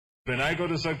When I go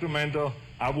to Sacramento,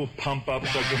 I will pump up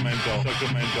Sacramento.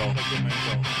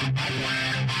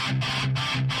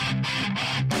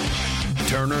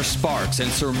 Turner Sparks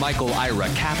and Sir Michael Ira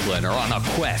Kaplan are on a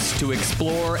quest to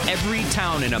explore every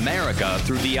town in America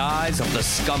through the eyes of the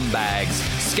scumbags,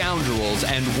 scoundrels,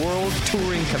 and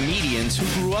world-touring comedians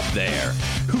who grew up there.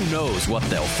 Who knows what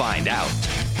they'll find out?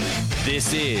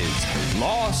 This is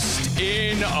Lost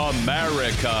in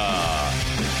America.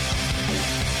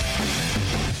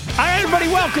 All right, everybody,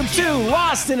 welcome to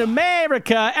Lost in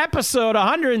America, episode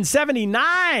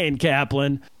 179,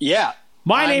 Kaplan. Yeah.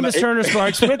 My name is Turner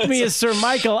Sparks. With me is Sir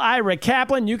Michael Ira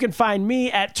Kaplan. You can find me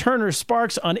at Turner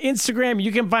Sparks on Instagram.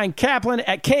 You can find Kaplan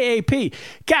at KAP,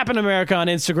 Kaplan America on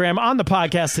Instagram. On the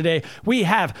podcast today, we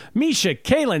have Misha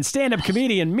Kalhin, stand-up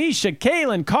comedian Misha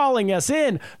Kalhin, calling us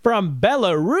in from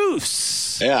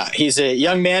Belarus. Yeah, he's a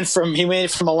young man he made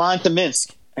it from Milan to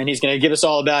Minsk. And he's going to give us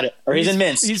all about it. Or he's in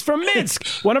Minsk. He's from Minsk.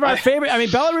 One of our favorite. I mean,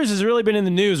 Belarus has really been in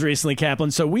the news recently, Kaplan.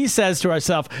 So we says to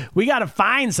ourselves, we got to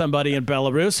find somebody in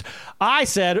Belarus. I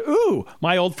said, ooh,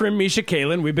 my old friend Misha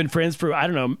Kalhin. We've been friends for,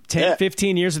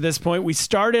 15 years at this point. We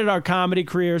started our comedy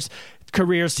careers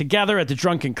together at the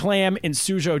Drunken Clam in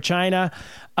Suzhou, China.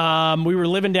 We were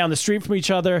living down the street from each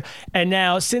other. And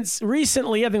now, since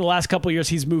recently, I think the last couple of years,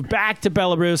 he's moved back to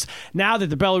Belarus. Now that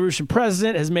the Belarusian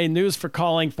president has made news for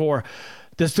calling for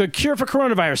the cure for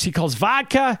coronavirus, he calls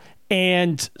vodka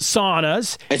and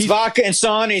saunas. It's vodka and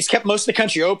sauna. He's kept most of the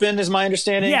country open, is my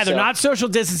understanding. Yeah, they're not social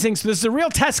distancing, so this is a real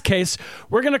test case.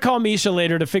 We're going to call Misha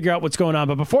later to figure out what's going on.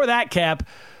 But before that, Cap,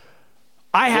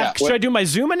 should I do my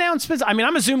Zoom announcements? I mean,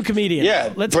 I'm a Zoom comedian.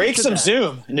 Yeah, let's break some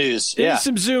Zoom news. Yeah,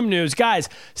 some Zoom news. Guys,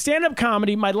 stand-up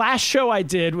comedy, my last show I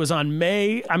did was on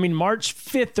March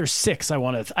 5th or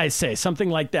 6th, I say,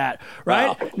 something like that,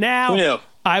 right? Wow. Now, who knew?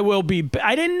 I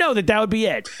didn't know that would be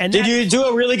it. And did you do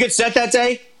a really good set that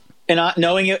day? And not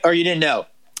knowing it, or you didn't know?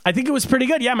 I think it was pretty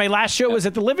good. Yeah, my last show was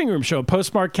at the Living Room Show,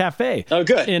 Postmark Cafe. Oh,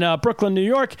 good. In Brooklyn, New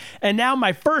York. And now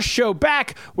my first show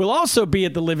back will also be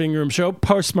at the Living Room Show,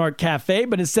 Postmark Cafe.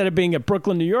 But instead of being at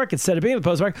Brooklyn, New York, instead of being at the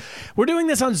Postmark, we're doing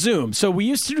this on Zoom. So we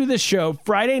used to do this show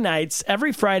Friday nights,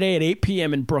 every Friday at 8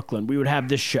 p.m. in Brooklyn. We would have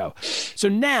this show. So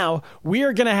now we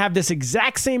are going to have this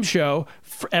exact same show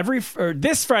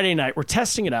this Friday night. We're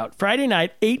testing it out. Friday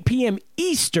night, 8 p.m.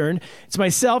 Eastern. It's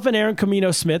myself and Aaron Camino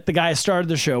Smith, the guy I started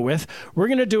the show with. We're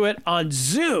going to do it on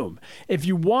Zoom. If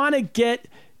you want to get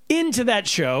into that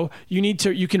show,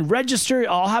 you can register.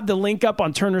 I'll have the link up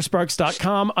on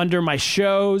turnersparks.com under my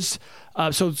shows.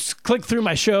 So click through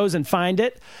my shows and find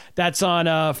it. That's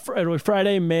on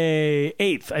Friday, May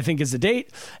 8th, I think is the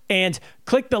date. And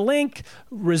click the link,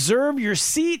 reserve your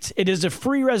seat. It is a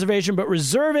free reservation, but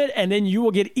reserve it, and then you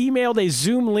will get emailed a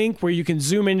Zoom link where you can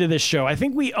Zoom into this show. I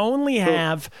think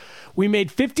we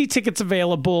made 50 tickets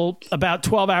available about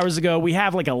 12 hours ago. We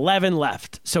have like 11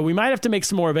 left. So we might have to make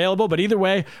some more available, but either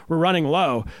way, we're running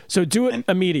low. So do it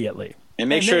immediately. And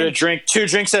make sure to drink 2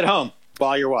 drinks at home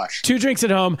while you're watching. 2 drinks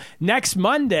at home. Next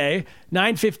Monday,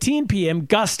 9:15 p.m.,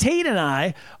 Gus Tate and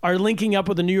I are linking up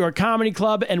with the New York Comedy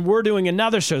Club, and we're doing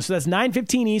another show. So that's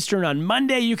 9:15 Eastern on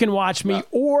Monday. You can watch me,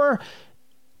 or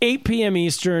 8 p.m.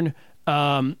 Eastern.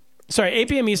 8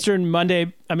 p.m. Eastern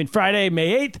Friday,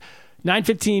 May 8th.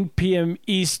 9:15 p.m.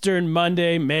 Eastern,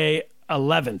 Monday, May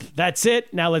 11th. That's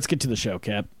it. Now let's get to the show,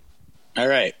 Cap. All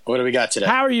right. What do we got today?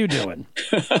 How are you doing?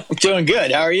 I'm doing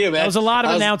good. How are you, man? That was a lot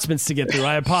of announcements to get through.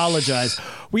 I apologize.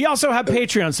 We also have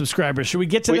Patreon subscribers. Should we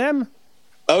get to them?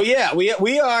 Oh, yeah.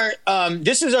 We are.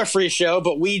 This is our free show,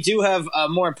 but we do have a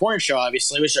more important show,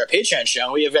 obviously, which is our Patreon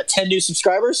show. We have got 10 new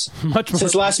subscribers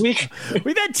since last week.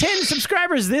 We've had 10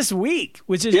 subscribers this week,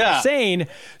 which is insane.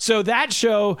 So that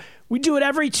show, we do it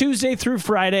every Tuesday through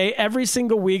Friday, every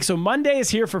single week. So Monday is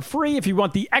here for free. If you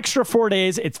want the extra 4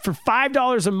 days, it's for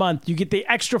 $5 a month. You get the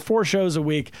extra 4 shows a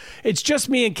week. It's just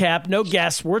me and Cap, no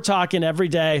guests. We're talking every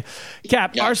day.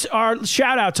 Cap, our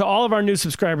shout out to all of our new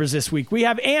subscribers this week. We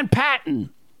have Ann Patton.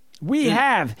 We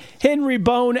have Henry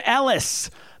Bone Ellis,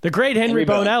 the great Henry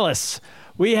Bone Ellis.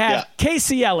 We have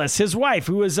Casey Ellis, his wife,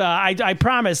 who is, I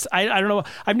promise, I don't know,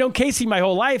 I've known Casey my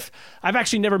whole life. I've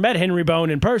actually never met Henry Bone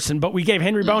in person, but we gave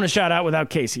Henry Bone a shout out without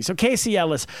Casey. So Casey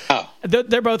Ellis,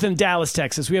 they're both in Dallas,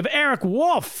 Texas. We have Eric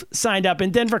Wolf signed up in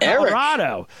Denver,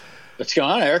 Colorado. What's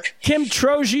going on, Eric? Kim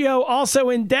Trogio,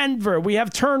 also in Denver. We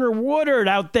have Turner Woodard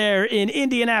out there in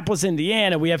Indianapolis,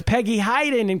 Indiana. We have Peggy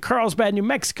Hayden in Carlsbad, New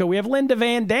Mexico. We have Linda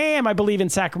Van Dam, I believe, in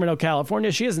Sacramento,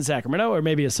 California. She is in Sacramento, or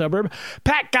maybe a suburb.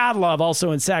 Pat Godlove,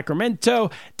 also in Sacramento.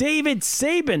 David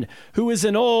Sabin, who is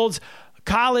an old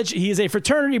college. He is a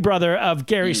fraternity brother of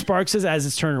Gary Sparks's, as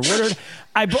is Turner Woodard.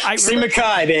 Sigma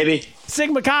Chi, baby.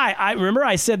 Sigma Chi. I remember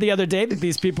I said the other day that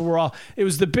these people were all, it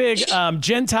was the big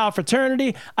Gentile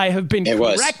fraternity. I have been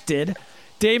corrected.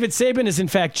 David Saban is in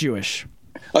fact Jewish.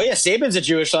 Oh yeah, Saban's a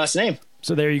Jewish last name.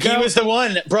 So there you go. He was the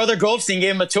one. Brother Goldstein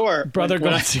gave him a tour.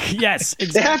 Goldstein. Yes,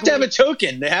 exactly. They have to have a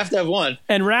token. They have to have one.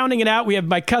 And rounding it out, we have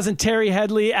my cousin Terry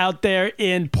Headley out there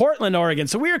in Portland, Oregon.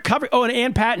 So we are covering. Oh, and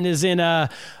Ann Patton is in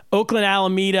Oakland,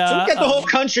 Alameda. So we got the whole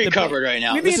country covered right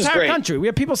now. We have the entire country. We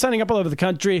have people signing up all over the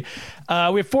country. We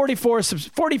have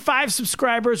 45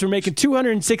 subscribers. We're making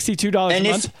 $262 a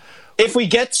month. If we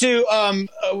get to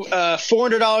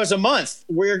 $400 a month,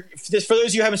 for those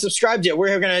of you who haven't subscribed yet,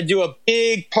 we're going to do a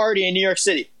big party in New York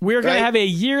City. We're going to have a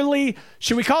yearly,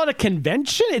 should we call it a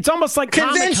convention? It's almost like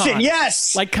convention, Comic-Con.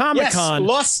 yes. Like Comic-Con. Yes,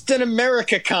 Lost in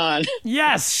America Con.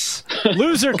 Yes.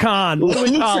 Loser Con.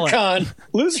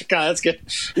 Loser Con, that's good.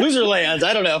 Loser Land,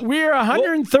 I don't know. We're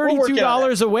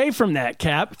 $132 away from that,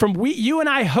 Cap. You and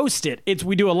I host it.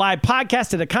 We do a live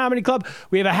podcast at a comedy club.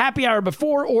 We have a happy hour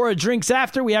before or a drinks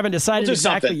after. We haven't decided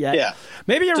exactly yet. Yeah.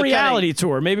 Maybe a reality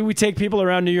tour. Maybe we take people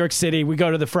around New York City. We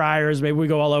go to the Friars. Maybe we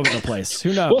go all over the place.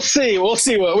 Who knows? We'll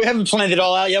see. We haven't planned it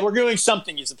all out yet. We're doing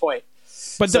something is the point.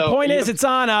 But the point is, it's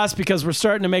on us because we're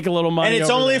starting to make a little money. And it's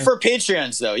only for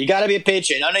Patreons, though. You got to be a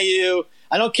patron. None of you.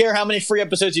 I don't care how many free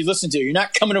episodes you listen to. You're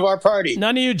not coming to our party.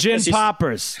 None of you gin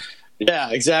poppers.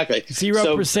 Yeah, exactly.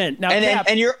 0%. Now,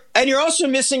 and you're also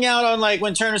missing out on, like,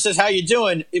 when Turner says, "How you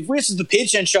doing?" If this is the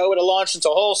Patreon show, I would have launched into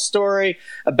a whole story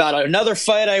about another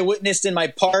fight I witnessed in my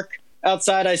park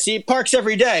outside. I see parks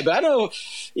every day, but I don't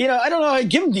know how I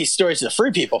give them these stories to the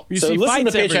free people. You see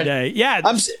fights every day. Yeah.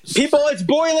 It's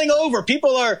boiling over.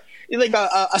 People are like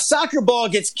a soccer ball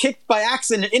gets kicked by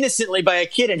accident innocently by a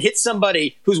kid and hits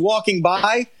somebody who's walking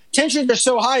by. Tensions are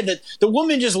so high that the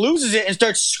woman just loses it and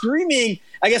starts screaming.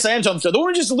 I guess I am telling you. The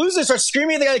woman just loses it, starts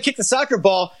screaming at the guy that kicked the soccer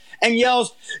ball and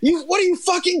yells, "What are you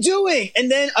fucking doing?"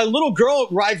 And then a little girl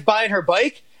rides by on her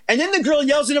bike. And then the girl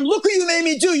yells at him, "Look what you made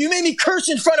me do. You made me curse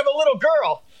in front of a little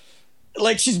girl."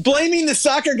 Like, she's blaming the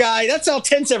soccer guy. That's how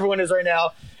tense everyone is right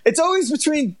now. It's always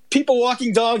between people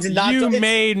walking dogs and not. You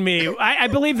made me. I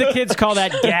believe the kids call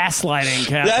that gaslighting,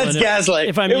 Kaplan. That's gaslight.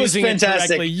 If I'm using it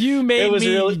correctly. You made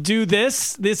me do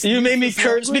this. You made me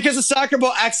curse because the soccer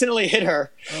ball accidentally hit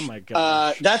her. Oh, my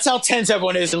God. That's how tense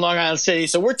everyone is in Long Island City.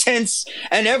 So we're tense.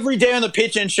 And every day on the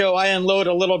Patreon show, I unload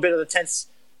a little bit of the tense.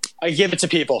 I give it to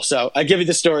people. So I give you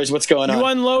the stories, what's going on. You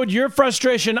unload your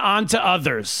frustration onto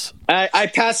others. I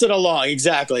pass it along,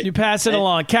 exactly. You pass it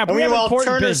along. Cap, we have important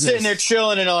Turner's business. Sitting there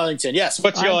chilling in Arlington. Yes,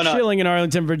 what's going on? Chilling in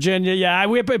Arlington, Virginia. Yeah,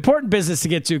 we have important business to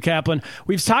get to, Kaplan.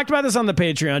 We've talked about this on the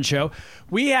Patreon show.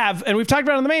 We've talked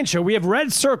about it on the main show. We have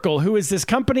Red Circle, who is this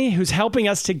company who's helping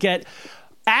us to get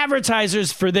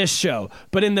advertisers for this show.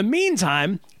 But in the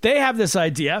meantime, they have this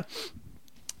idea.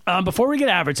 Before we get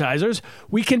advertisers,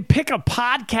 we can pick a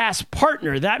podcast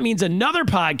partner. That means another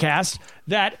podcast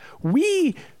that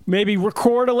we maybe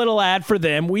record a little ad for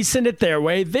them. We send it their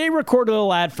way. They record a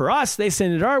little ad for us. They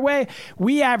send it our way.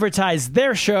 We advertise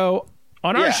their show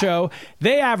on our show.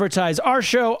 They advertise our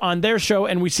show on their show,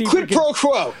 and we see quid pro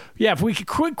quo. Yeah, if we can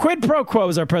quid pro quo,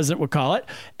 as our president would call it,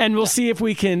 and we'll see if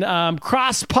we can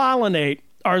cross-pollinate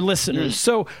our listeners.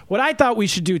 So what I thought we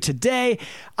should do today,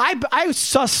 I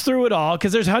sussed through it all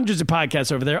because there's hundreds of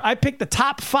podcasts over there. I picked the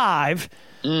top 5,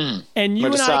 and you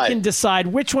and I can decide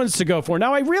which ones to go for.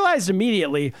 Now, I realized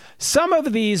immediately some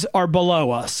of these are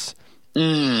below us.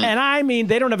 And I mean,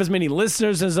 they don't have as many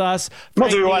listeners as us. Well,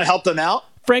 do we want to help them out?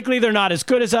 Frankly, they're not as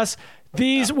good as us.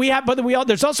 There's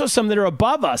also some that are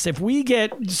above us. If we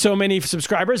get so many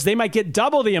subscribers, they might get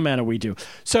double the amount we do.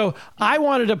 So I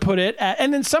wanted to put it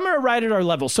and then some are right at our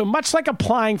level. So much like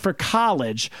applying for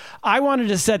college, I wanted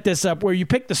to set this up where you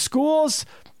pick the schools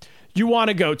you want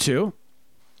to go to.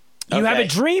 You have a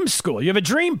dream school. You have a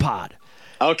dream pod.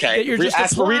 Okay. That you're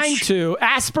just applying to,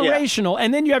 aspirational,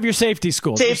 and then you have your safety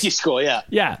school. Safety school, yeah.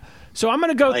 Yeah. So I'm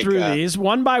going to go through these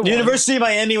one by one. University of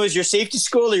Miami was your safety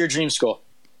school or your dream school?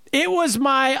 It was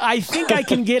I think I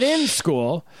can get in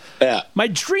school. Yeah. My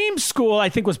dream school, I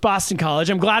think, was Boston College.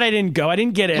 I'm glad I didn't go. I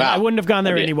didn't get in. Wow. I wouldn't have gone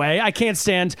there anyway. I can't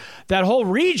stand that whole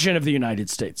region of the United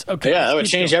States. Okay. Yeah, that would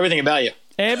change everything about you.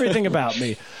 Everything about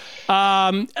me.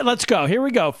 Let's go. Here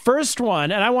we go. First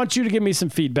one, and I want you to give me some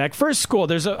feedback. First school,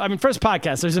 first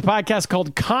podcast. There's a podcast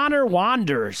called Connor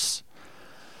Wanders,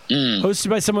 hosted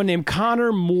by someone named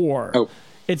Connor Moore. Oh.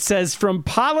 It says, from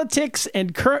politics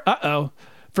and current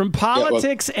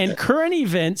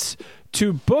events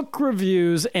to book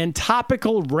reviews and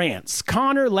topical rants,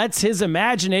 Connor lets his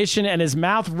imagination and his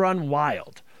mouth run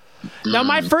wild. Now,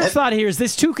 my first thought here is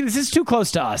this is too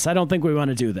close to us. I don't think we want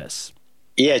to do this.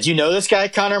 Yeah, do you know this guy,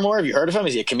 Connor Moore? Have you heard of him?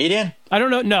 Is he a comedian? I don't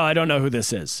know. No, I don't know who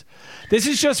this is. This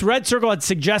is just Red Circle had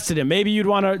suggested him. Maybe you'd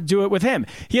want to do it with him.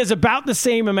 He has about the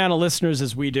same amount of listeners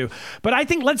as we do. But I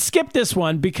think let's skip this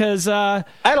one because... I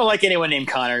don't like anyone named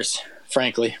Connors,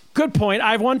 frankly. Good point.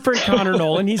 I have one friend, Connor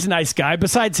Nolan. He's a nice guy.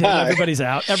 Besides him, everybody's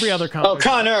out. Every other Connor. Oh,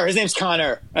 Connor. His name's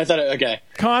Connor. I thought, okay.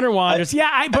 Connor Wanders.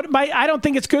 I don't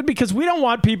think it's good because we don't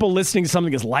want people listening to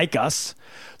something that's like us.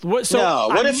 So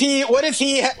what if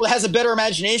he has a better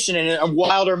imagination and a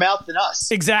wilder mouth than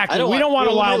us? Exactly. We don't want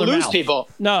a wilder mouth. Lose people.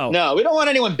 No, we don't want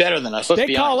anyone better than us.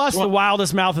 They call us the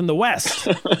wildest mouth in the West.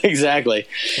 Exactly.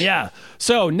 Yeah.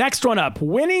 So next one up,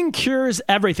 winning cures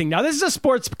everything. Now this is a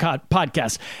sports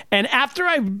podcast, and after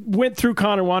I went through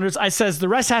Connor Wanders, I says the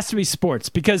rest has to be sports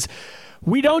because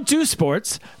we don't do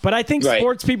sports, but I think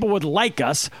sports people would like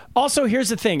us. Also, here's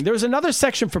the thing. There's another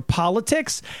section for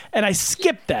politics, and I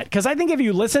skipped that because I think if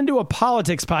you listen to a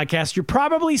politics podcast, you're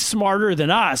probably smarter than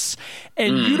us,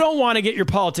 and you don't want to get your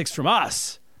politics from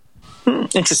us.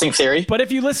 Interesting theory. But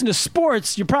if you listen to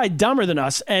sports, you're probably dumber than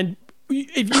us, and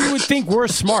if you would think we're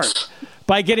smart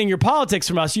by getting your politics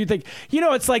from us, you think,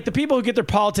 it's like the people who get their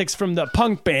politics from the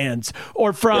punk bands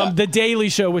or from The Daily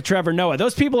Show with Trevor Noah.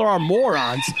 Those people are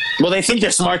morons. Well, they think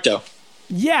they're smart, though.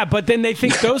 Yeah, but then they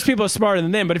think those people are smarter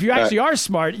than them. But if you actually are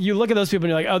smart, you look at those people and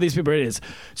you're like, oh, these people are idiots.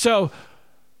 So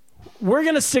we're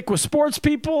going to stick with sports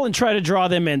people and try to draw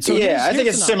them in. So I think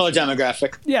it's a similar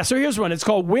demographic. Yeah, so here's one. It's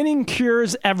called Winning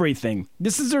Cures Everything.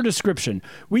 This is their description.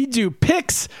 We do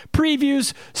picks,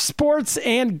 previews, sports,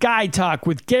 and guy talk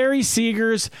with Gary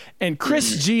Seegers and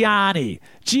Chris Gianni.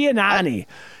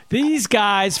 These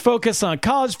guys focus on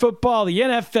college football, the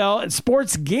NFL, and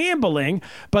sports gambling,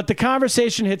 but the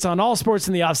conversation hits on all sports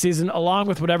in the offseason, along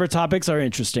with whatever topics are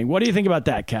interesting. What do you think about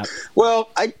that, Cap? Well,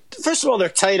 first of all, their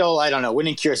title, I don't know,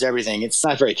 Winning Cures Everything. It's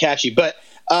not very catchy, but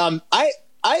I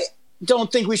don't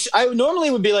think we should. I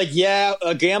normally would be like,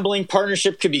 a gambling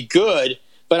partnership could be good,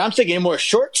 but I'm thinking more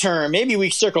short term. Maybe we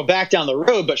circle back down the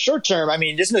road, but short term,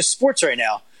 there's no sports right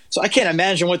now. So I can't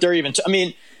imagine what they're even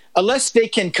unless they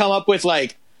can come up with what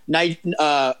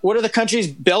are the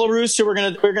countries? Belarus, who we're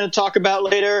gonna talk about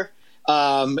later.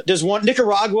 There's one,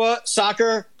 Nicaragua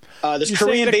soccer. There's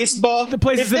Korean baseball. The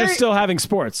places that are still having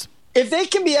sports. If they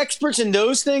can be experts in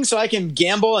those things, so I can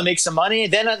gamble and make some money,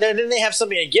 then they have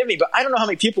something to give me. But I don't know how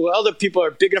many other people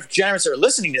are big enough, generous, that are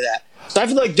listening to that. So I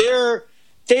feel like they're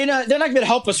not going to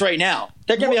help us right now.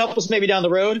 They're going to help us maybe down the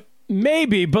road.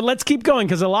 Maybe, but let's keep going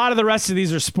because a lot of the rest of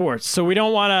these are sports, so we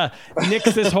don't want to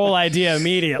nix this whole idea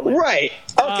immediately. Right.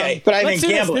 Okay. But I think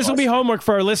gambling. This will be homework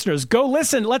for our listeners. Go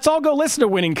listen. Let's all go listen to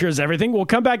Winning Cures Everything. We'll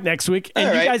come back next week,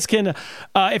 and you guys can,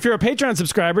 if you're a Patreon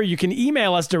subscriber, you can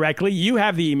email us directly. You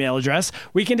have the email address.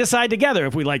 We can decide together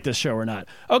if we like this show or not.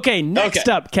 Okay. Next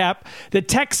up, Cap, the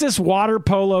Texas Water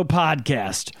Polo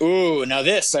Podcast. Ooh, now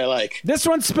this I like. This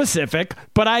one's specific,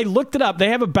 but I looked it up. They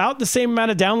have about the same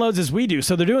amount of downloads as we do,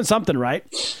 so they're doing something right.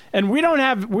 And we're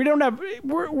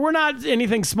not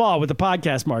anything small with the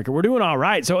podcast market. We're doing all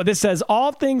right. So this says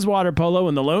all things water polo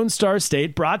in the Lone Star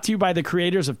State, brought to you by the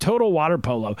creators of Total Water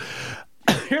Polo.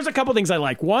 Here's a couple things I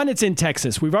like. One, it's in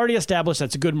Texas. We've already established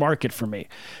that's a good market for me.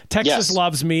 Texas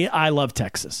loves me. I love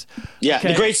Texas. Yeah,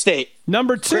 the great state.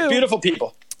 Number two, beautiful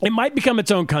people. It might become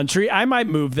its own country. I might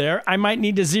move there. I might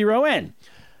need to zero in.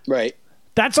 Right.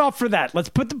 That's all for that. Let's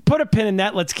put a pin in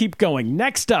that. Let's keep going.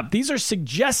 Next up, these are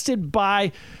suggested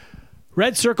by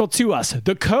Red Circle to us.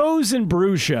 The Coes and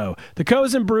Brew Show. The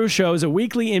Coes and Brew Show is a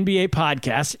weekly NBA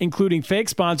podcast, including fake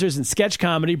sponsors and sketch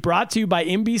comedy, brought to you by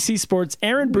NBC Sports'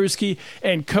 Aaron Brewski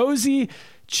and Cozy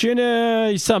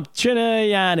Chinayani.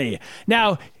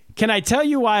 Now, can I tell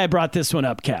you why I brought this one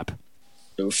up, Cap?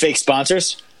 Fake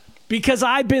sponsors? Because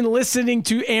I've been listening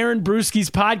to Aaron Brewski's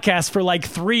podcast for like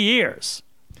 3 years.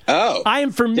 Oh. I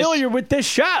am familiar with this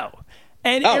show.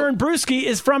 And Aaron Brewski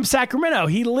is from Sacramento.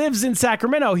 He lives in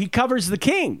Sacramento. He covers the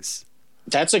Kings.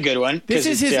 That's a good one. This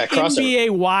is his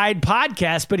NBA-wide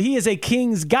podcast, but he is a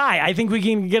Kings guy. I think we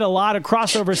can get a lot of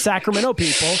crossover Sacramento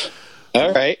people.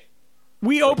 All right.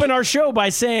 We open our show by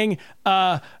saying...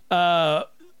 yeah, the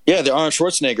Arnold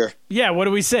Schwarzenegger. Yeah, what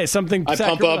do we say? Something I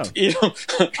Sacramento.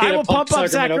 I will pump up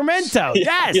Sacramento.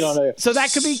 Yes. So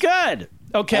that could be good.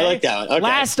 Okay. I like that one. Okay.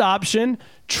 Last option,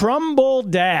 Trumbull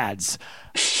Dads.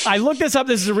 I looked this up.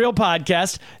 This is a real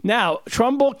podcast. Now,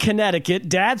 Trumbull, Connecticut.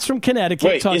 Dads from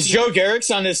Connecticut. Wait, is Joe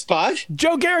Garrick's on this pod?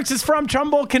 Joe Garrick's is from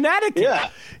Trumbull, Connecticut. Yeah.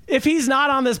 If he's not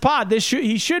on this pod,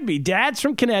 he should be. Dads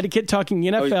from Connecticut talking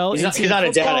NFL. He's not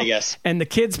a dad, I guess. And the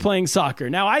kids playing soccer.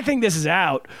 Now, I think this is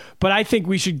out, but I think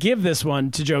we should give this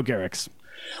one to Joe Garrick's.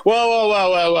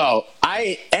 Whoa.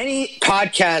 Any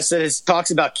podcast that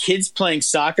talks about kids playing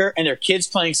soccer and their kids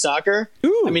playing soccer,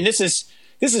 Ooh. I mean, this is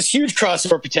huge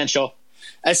crossover potential.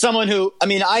 As someone who, I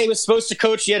mean, I was supposed to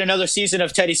coach yet another season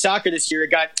of Teddy soccer this year.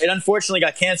 It unfortunately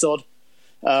got canceled.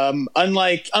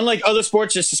 Unlike other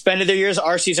sports just suspended their years,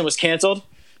 our season was canceled.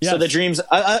 Yes. So the dreams,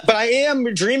 but I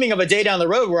am dreaming of a day down the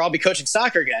road where I'll be coaching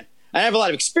soccer again. I have a lot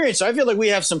of experience, so I feel like we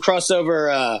have some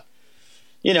crossover.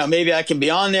 Maybe I can be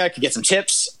on there. I could get some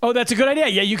tips. Oh, that's a good idea.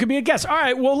 Yeah, you could be a guest. All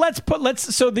right. Well,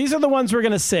 so these are the ones we're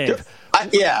going to save. I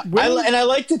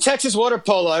like the Texas water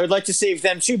polo. I would like to save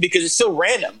them too because it's so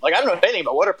random. Like, I don't know anything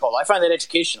about water polo. I find that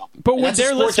educational. But would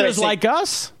their listeners like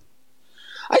us?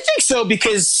 I think so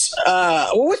because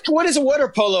what is a water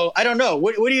polo? I don't know.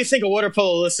 What do you think a water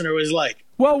polo listener was like?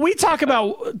 Well, do we talk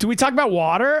about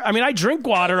water? I mean, I drink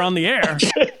water on the air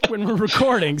when we're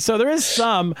recording, so there is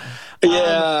some.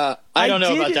 Yeah, I don't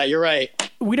know about that. You're right.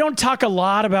 We don't talk a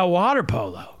lot about water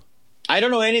polo. I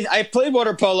don't know anything. I played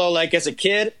water polo like as a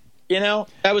kid.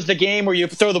 That was the game where you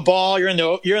throw the ball. You're in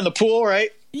the pool,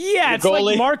 right? Yeah, it's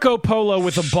like Marco Polo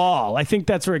with a ball. I think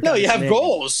that's where it goes. No, you have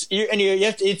goals. You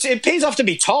have to, it pays off to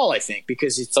be tall, I think,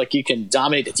 because it's like you can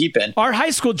dominate the deep end. Our high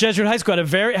school, Jesuit High School,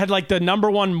 had like the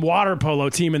 #1 water polo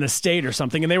team in the state or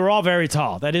something, and they were all very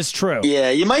tall. That is true. Yeah,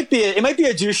 it might be a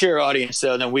douchier audience,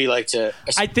 though, than we like to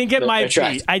I think it might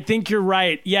be. I think you're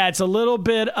right. Yeah, it's a little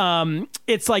bit,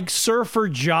 it's like surfer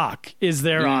jock is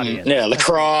their audience. Yeah,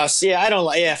 lacrosse. Yeah, I don't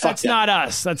like, fuck That's not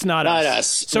us. That's not us.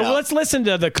 So let's listen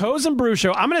to the Coz and Brew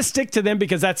Show. I'm going to stick to them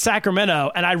because that's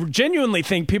Sacramento, and I genuinely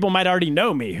think people might already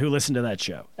know me who listen to that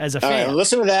show as a fan. All right,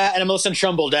 listen to that, and I'm listening to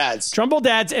Trumbull Dads. Trumbull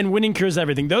Dads and Winning Cures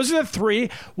Everything. Those are the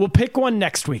three. We'll pick one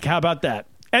next week. How about that?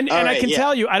 And I can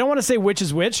tell you, I don't want to say which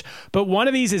is which, but one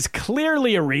of these is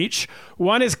clearly a reach,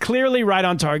 one is clearly right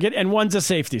on target, and one's a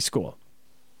safety school.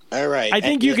 All right. I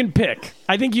think you can pick.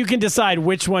 I think you can decide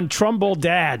which one Trumbull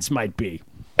Dads might be.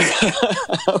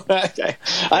 Okay.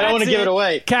 I don't want to give it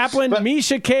away. Kaplan,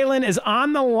 Misha Kalhin is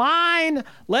on the line.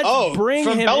 Let's bring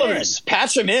him Belarus. in.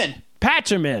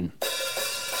 Patch him in.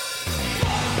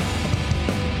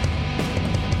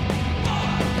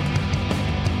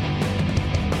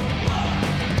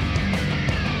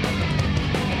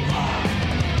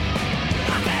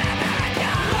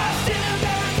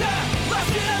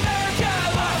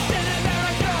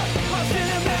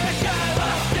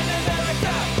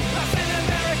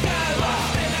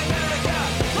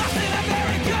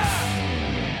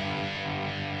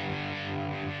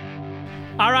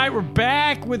 All right, we're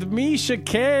back with Misha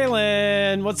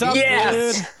Kalhin. What's up,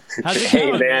 dude? How's it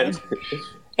going, man?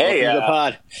 Hey, the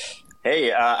pod.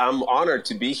 Hey, I'm honored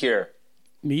to be here.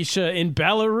 Misha in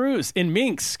Belarus, in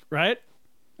Minsk, right?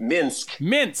 Minsk.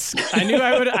 I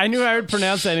knew I would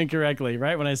pronounce that incorrectly,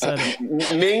 right, when I said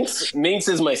it. Minsk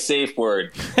is my safe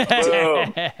word.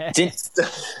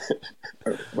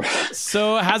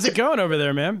 So, how's it going over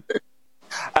there, man?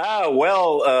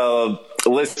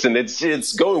 Listen,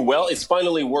 it's going well. It's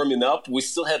finally warming up. We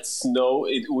still had snow.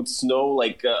 It would snow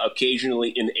like occasionally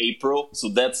in April, so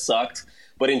that sucked.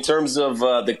 But in terms of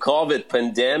the COVID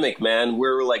pandemic, man,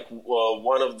 we're like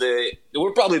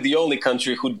we're probably the only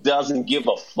country who doesn't give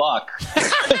a fuck.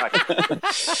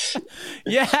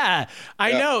 Yeah,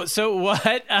 I know. So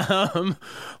what?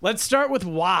 Let's start with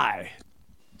why.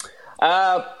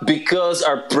 Because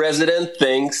our president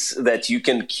thinks that you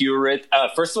can cure it.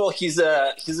 First of all, he's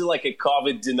like a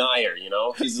COVID denier,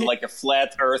 He's like a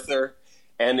flat earther.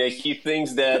 And he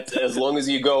thinks that as long as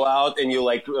you go out and you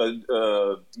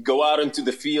go out into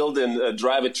the field and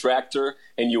drive a tractor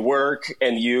and you work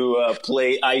and you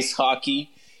play ice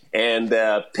hockey and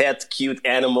pet cute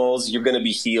animals, you're going to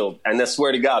be healed. And I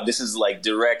swear to God, this is like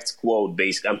direct quote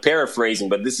based. I'm paraphrasing,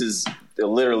 but this is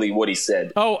literally what he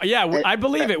said. Oh, yeah, I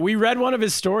believe it. We read one of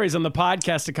his stories on the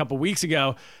podcast a couple weeks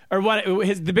ago.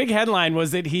 The big headline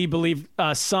was that he believed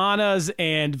saunas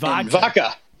and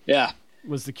vodka. Yeah.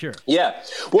 Was the cure. Yeah.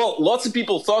 Well, lots of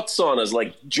people thought saunas.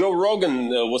 Like Joe Rogan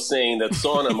was saying that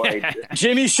sauna might...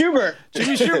 Jimmy Schubert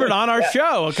on our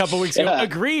show a couple weeks ago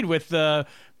agreed with the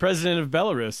president of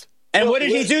Belarus. And what did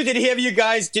he do? Did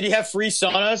he have free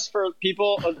saunas for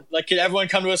people? Like, could everyone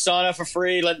come to a sauna for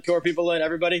free, let poor people in,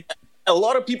 everybody? A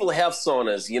lot of people have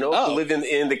saunas, who live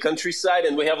in the countryside,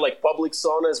 and we have like public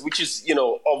saunas, which is,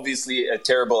 obviously a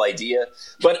terrible idea.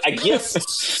 But I guess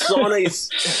sauna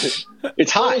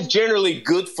is generally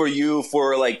good for you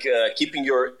for like keeping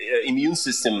your immune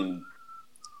system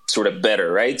sort of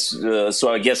better, right?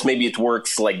 So I guess maybe it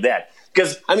works like that.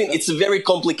 Because, I mean, it's a very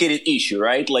complicated issue,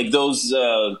 right? Like those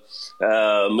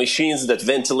machines that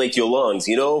ventilate your lungs,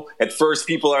 At first,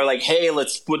 people are like, hey,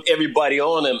 let's put everybody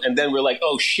on them. And then we're like,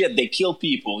 oh, shit, they kill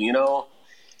people,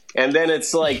 And then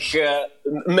it's like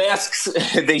masks,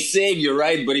 they save you,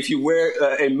 right? But if you wear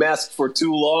a mask for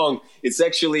too long, it's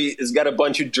got a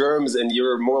bunch of germs and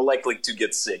you're more likely to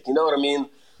get sick. You know what I mean?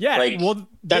 Yeah,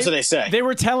 that's what they say. They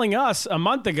were telling us a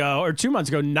month ago or 2 months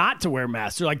ago not to wear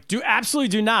masks. They're like, absolutely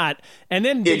do not. And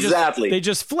then they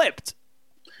just flipped.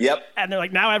 Yep. And they're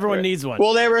like, now everyone needs one.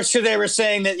 Well, they were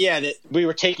saying that that we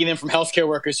were taking them from healthcare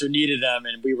workers who needed them,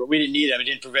 and we didn't need them. It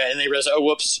didn't prevent. And they realized, oh,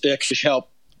 whoops, it should help.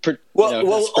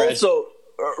 Also,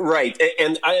 right,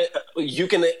 and you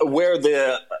can wear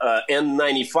the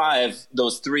N95,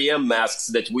 those 3M masks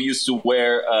that we used to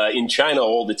wear in China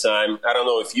all the time. I don't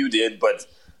know if you did, but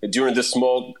during the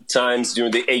small times,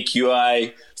 during the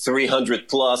AQI 300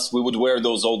 plus, we would wear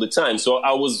those all the time. So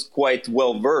I was quite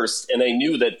well versed, and I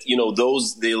knew that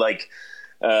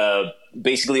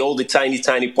basically all the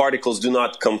tiny particles do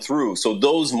not come through. So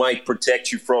those might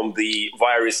protect you from the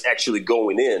virus actually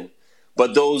going in.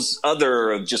 But those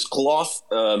other just cloth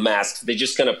masks, they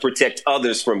just kind of protect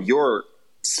others from your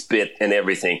spit and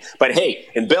everything. But hey,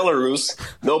 in Belarus,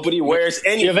 nobody wears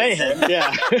anything. You have anything,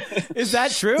 yeah. Is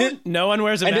that true? No one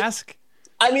wears a mask?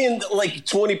 I mean, like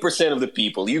 20% of the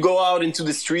people. You go out into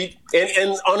the street,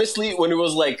 and honestly, when it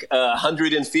was like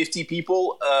 150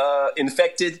 people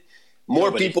infected,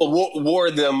 more people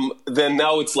wore them than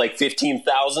now it's like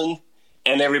 15,000.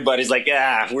 And everybody's like,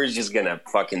 we're just going to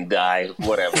fucking die,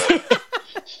 whatever.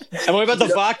 And what about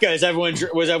the vodka?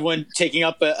 Was everyone taking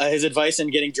up his advice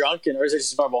and getting drunk, or is it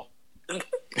just normal?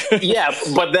 Yeah,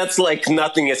 but that's like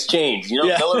nothing has changed.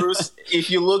 Belarus, if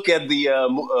you look at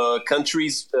the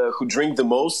countries who drink the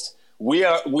most, we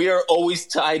are always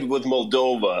tied with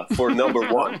Moldova for number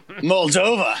one.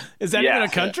 Moldova? Is that even a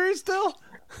country still?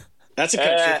 That's a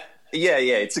country. Yeah,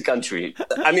 it's a country.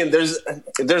 I mean, there's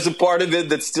a part of it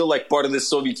that's still like part of the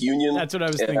Soviet Union. That's what I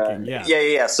was thinking, yeah.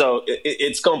 Yeah. So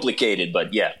it's complicated,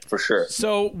 but yeah, for sure.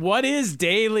 So what is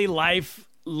daily life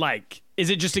like? Is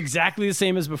it just exactly the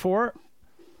same as before?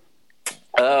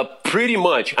 Pretty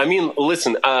much. I mean,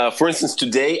 listen, for instance,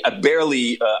 today I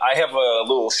have a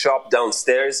little shop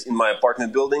downstairs in my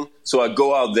apartment building. So I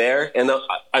go out there and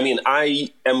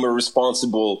I am a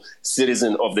responsible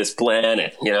citizen of this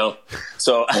planet,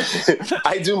 so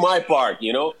I do my part,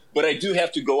 but I do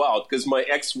have to go out because my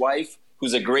ex-wife,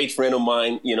 who's a great friend of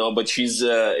mine, but she's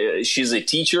a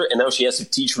teacher and now she has to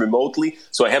teach remotely.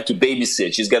 So I have to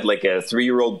babysit. She's got like a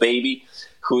 3-year-old baby.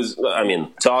 Who's,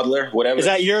 toddler, whatever. Is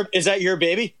that your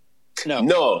baby?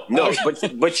 No,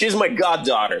 but she's my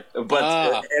goddaughter.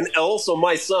 But and also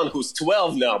my son, who's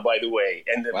 12 now, by the way.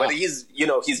 And but he's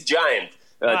giant.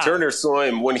 Turner saw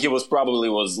him when he was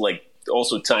like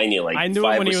also tiny, like I knew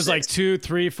him when he was like 2,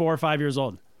 3, 4, 5 years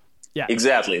old. Yeah,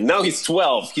 exactly. Now he's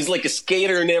 12. He's like a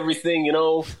skater and everything,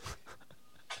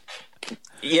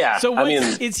 Yeah. So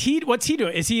what's he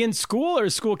doing? Is he in school or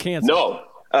is school canceled?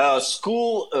 No,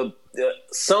 school.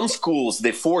 Some schools,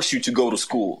 they force you to go to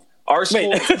school. Our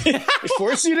school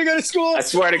force you to go to school? I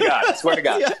swear to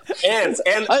God. Yeah. And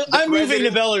I'm moving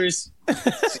to Belarus.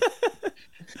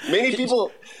 Many people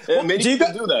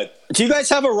do that. Do you guys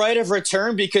have a right of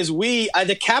return? Because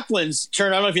the Kaplans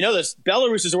turn, I don't know if you know this,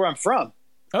 Belarus is where I'm from.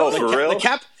 Oh, for real?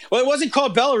 Well, it wasn't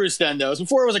called Belarus then, though. It was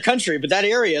before it was a country, but that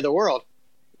area of the world.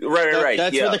 Right.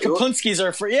 That's where the Kaplinskis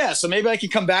are for. Yeah, so maybe I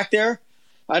could come back there.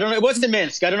 I don't know. It wasn't in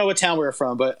Minsk. I don't know what town we were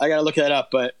from, but I got to look that up.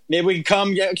 But maybe we can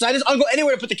come. Yeah, because I'll go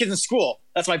anywhere to put the kids in school.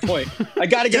 That's my point. I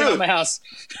got to get out of my house.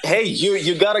 Hey,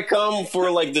 you got to come for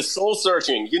like the soul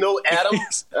searching. Adam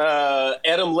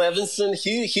Levinson,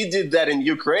 he did that in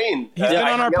Ukraine. He's been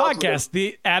on our podcast,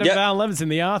 the Adam Van Levinson,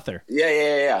 the author.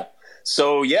 Yeah.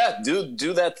 So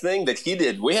do that thing that he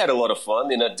did. We had a lot of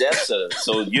fun in Odessa.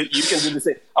 So you can do the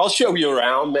same. I'll show you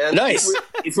around, man. Nice.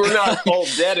 If we're not all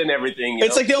dead and everything.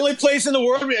 It's like the only place in the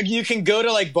world where you can go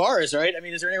to like bars, right? I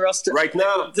mean, is there anywhere else? Right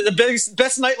now, the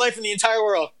best nightlife in the entire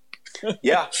world.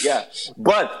 Yeah.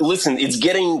 But listen, it's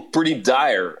getting pretty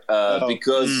dire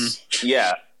because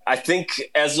I think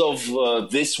as of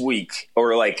this week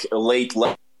or like late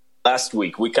last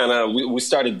week, we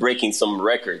started breaking some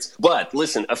records. But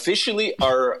listen, officially,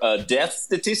 our death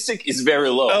statistic is very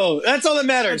low. Oh, that's all that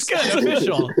matters. It's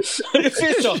official.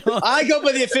 Official. I go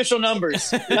by the official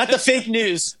numbers, not the fake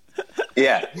news.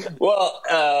 Yeah. Well,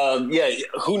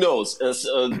 who knows?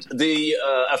 The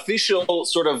official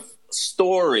sort of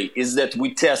story is that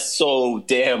we test so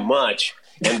damn much,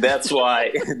 and that's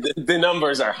why the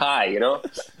numbers are high,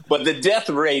 But the death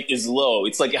rate is low.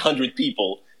 It's like 100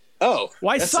 people. Oh,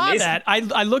 well, I saw amazing. That.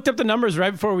 I looked up the numbers right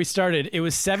before we started. It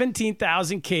was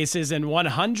 17,000 cases and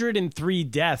 103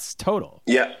 deaths total.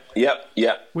 Yeah.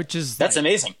 Which is that's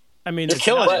amazing. I mean, it's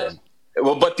killing it.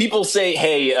 Well, but people say,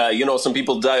 hey, some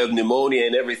people die of pneumonia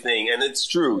and everything, and it's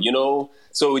true,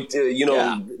 So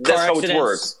that's how it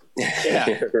works.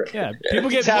 Yeah.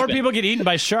 More people get eaten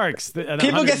by sharks.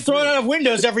 People get thrown out of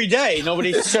windows every day.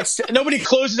 Nobody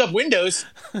closes up windows.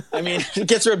 I mean, it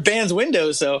gets rid of bans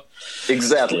windows. So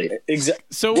exactly.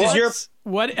 So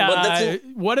what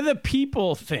do the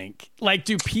people think? Like,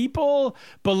 do people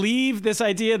believe this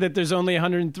idea that there's only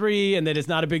 103 and that it's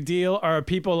not a big deal? Or are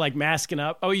people like masking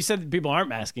up? Oh, you said that people aren't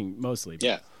masking mostly.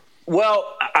 Yeah.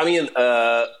 Well, I mean,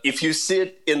 if you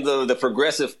sit in the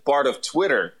progressive part of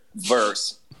Twitter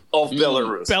verse of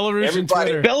Belarus. Belarus and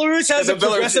Twitter. Belarus has a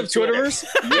progressive Twitterverse?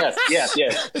 Yes.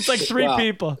 It's like three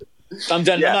people. I'm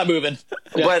done. I'm not moving.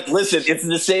 Yeah. But listen, it's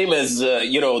the same as,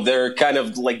 they're kind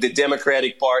of like the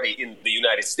Democratic Party in the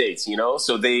United States,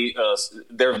 So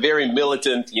they're very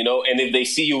militant, and if they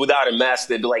see you without a mask,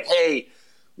 they'd be like, hey,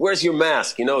 where's your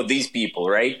mask? These people,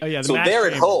 right? Oh, yeah, so they're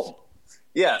at home.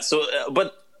 Yeah, so,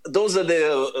 but those are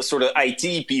the sort of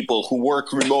IT people who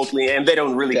work remotely and they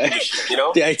don't really give a shit,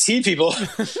 The IT people.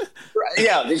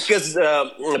 Yeah, because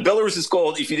Belarus is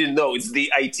called, if you didn't know, it's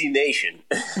the IT nation.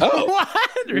 Oh, what?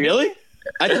 Really?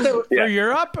 I didn't know. For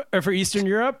Europe or for Eastern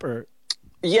Europe or?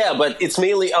 Yeah, but it's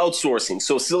mainly outsourcing.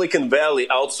 So Silicon Valley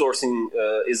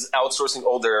is outsourcing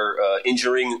all their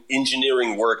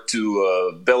engineering work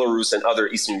to Belarus and other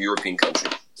Eastern European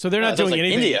countries. So they're not doing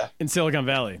anything India. in Silicon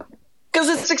Valley. Because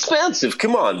it's expensive.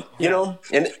 Come on,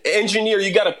 An engineer,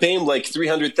 you got to pay him like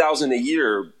 $300,000 a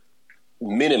year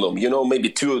minimum. Maybe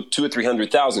two or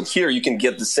 300,000. Here, you can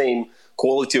get the same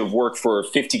quality of work for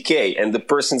 $50K, and the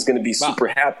person's going to be super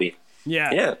happy.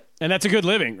 Yeah, and that's a good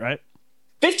living, right?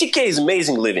 $50K is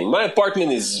amazing living. My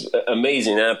apartment is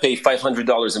amazing, and I pay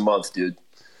 $500 a month, dude.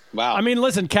 Wow. I mean,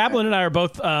 listen, Kaplan and I are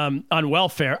both on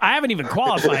welfare. I haven't even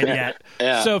qualified yet.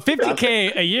 Yeah. So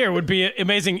 $50K a year would be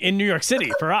amazing in New York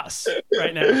City for us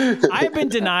right now. I've been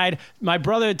denied. My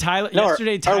brother Tyler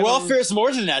yesterday. Our welfare is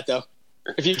more than that, though.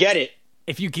 If you get it.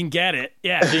 If you can get it,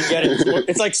 yeah. If you get it,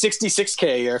 it's like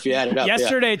 $66K a year if you add it up.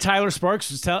 Yesterday, Tyler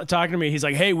Sparks was talking to me. He's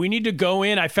like, "Hey, we need to go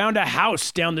in. I found a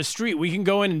house down the street. We can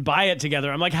go in and buy it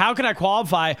together." I'm like, "How can I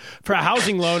qualify for a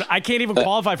housing loan? I can't even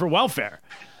qualify for welfare."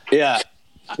 Yeah.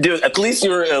 Dude, at least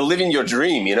you're living your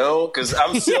dream, Because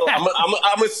I'm still,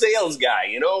 I'm a sales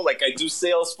guy, Like I do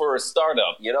sales for a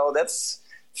startup, That's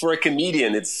for a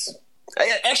comedian. It's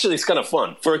kind of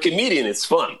fun. For a comedian, it's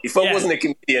fun. If I wasn't a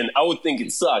comedian, I would think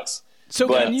it sucks. So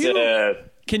can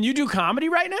you do comedy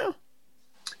right now?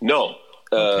 No.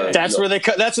 That's where they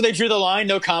drew the line.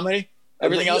 No comedy.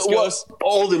 Everything else goes.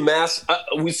 All the masks.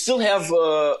 We still have,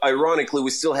 ironically,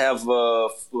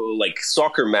 like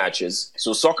soccer matches.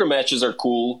 So soccer matches are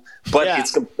cool, but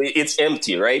it's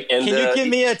empty, right? And can you give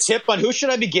me a tip on who should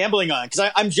I be gambling on?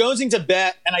 Because I'm jonesing to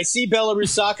bet, and I see Belarus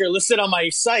soccer listed on my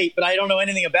site, but I don't know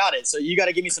anything about it. So you got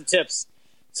to give me some tips.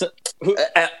 So,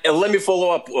 let me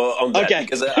follow up on that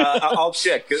because I'll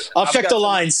check. I'll check the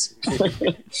lines.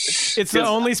 It's the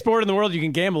only sport in the world you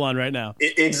can gamble on right now.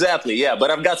 Exactly, yeah. But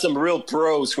I've got some real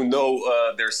pros who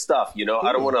know their stuff.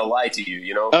 I don't want to lie to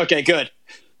you. Okay, good.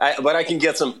 But I can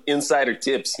get some insider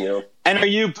tips. And are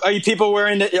you people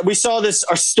wearing? We saw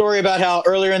our story about how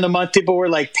earlier in the month people were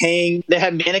like paying. They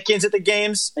had mannequins at the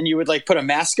games, and you would like put a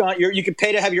mask on. You could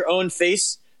pay to have your own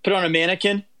face put on a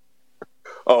mannequin.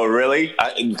 Oh, really?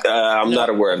 I'm not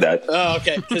aware of that. Oh,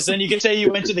 okay. Because then you could say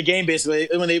you went to the game, basically.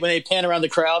 When they pan around the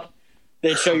crowd,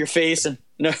 they'd show your face. And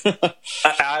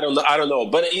I don't know.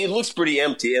 But it looks pretty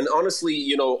empty. And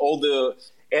honestly, all the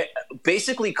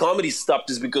basically comedy stopped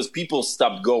is because people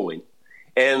stopped going.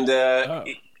 And and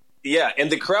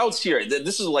the crowds here.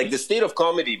 This is like the state of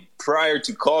comedy prior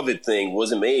to COVID thing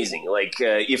was amazing. Like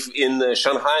if in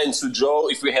Shanghai and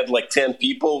Suzhou, if we had like 10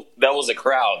 people, that was a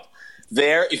crowd.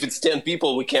 There, if it's 10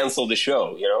 people, we cancel the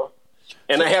show,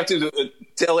 And I have to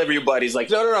tell everybody, it's like,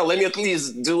 no, let me at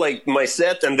least do like my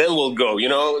set and then we'll go,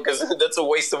 because that's a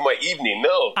waste of my evening.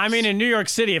 No. I mean, in New York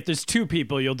City, if there's 2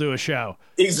 people, you'll do a show.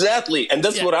 Exactly. And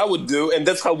that's what I would do. And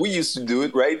that's how we used to do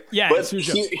it, right? Yeah.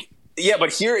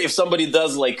 But here, if somebody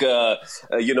does like,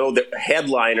 the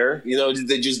headliner,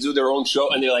 they just do their own show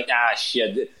and they're like,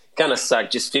 shit. Kind of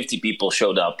sucked. Just 50 people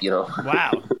showed up,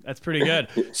 Wow, that's pretty good.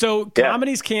 So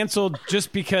comedy's canceled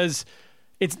just because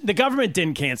the government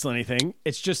didn't cancel anything.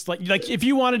 It's just like if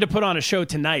you wanted to put on a show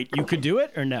tonight, you could do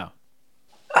it or no?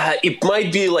 It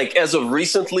might be like as of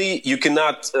recently, you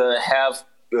cannot have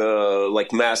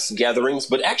like mass gatherings,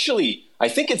 but actually, I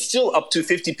think it's still up to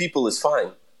 50 people is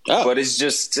fine. Oh. But it's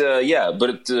just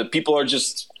people are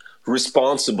just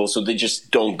responsible, so they just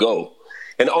don't go.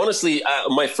 And honestly,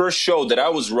 my first show that I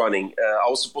was running, I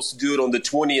was supposed to do it on the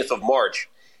 20th of March.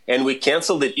 and we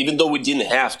canceled it even though we didn't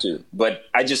have to. But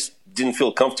I just didn't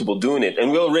feel comfortable doing it,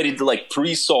 and we already like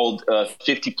pre-sold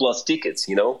 50+ tickets.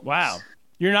 You know? Wow.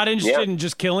 You're not interested in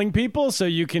just killing people so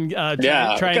you can try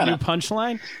a new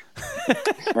punchline?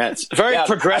 That's very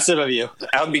progressive of you.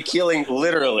 I would be killing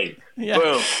literally. Yeah.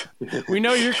 Boom. We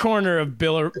know your corner of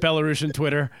Belarusian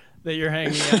Twitter that you're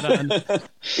hanging out on.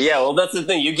 Yeah, well, that's the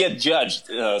thing. You get judged,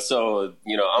 so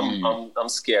I'm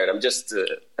scared. I'm just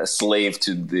a slave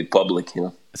to the public, you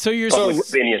know. So you're public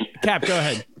opinion. Cap, go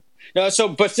ahead. No,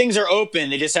 but things are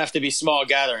open. They just have to be small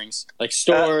gatherings, like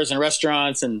stores and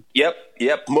restaurants and. Yep.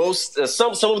 Most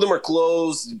some of them are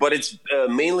closed, but it's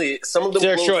mainly some of them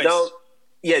their closed choice. down.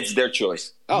 Yeah, it's their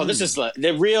choice. Oh, this is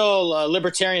the real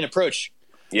libertarian approach.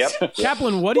 Yep.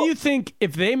 Kaplan, what do you think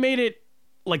if they made it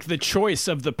like the choice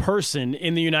of the person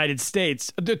in the United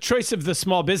States, the choice of the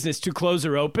small business to close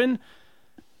or open?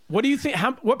 What do you think?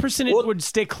 What percentage would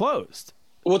stay closed?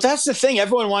 Well, that's the thing.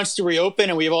 Everyone wants to reopen,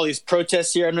 and we have all these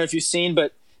protests here. I don't know if you've seen,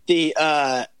 but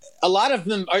a lot of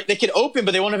them they could open,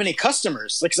 but they won't have any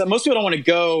customers. Like most people don't want to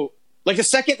go. Like the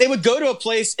second they would go to a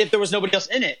place if there was nobody else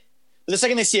in it. But the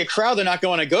second they see a crowd, they're not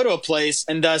going to go to a place,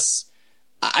 and thus,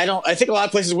 I think a lot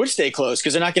of places would stay closed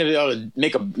because they're not going to be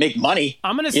able to make money.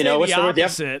 I'm going to say the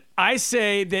opposite. I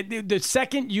say that the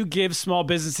second you give small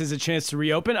businesses a chance to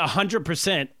reopen,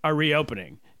 100% are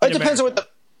reopening. It depends on what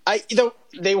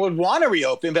they would want to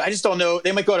reopen, but I just don't know.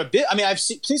 They might go out of business. I mean, I've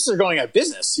seen places are going out of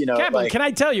business. You know, Kevin, can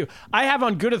I tell you? I have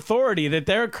on good authority that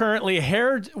there are currently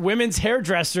women's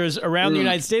hairdressers around the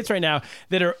United States right now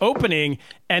that are opening,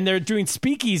 and they're doing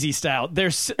speakeasy style.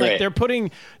 They're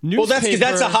putting newspaper. Well, that's because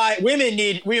that's a high. Women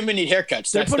need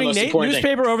haircuts. They're putting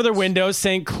newspaper over their windows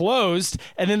saying closed,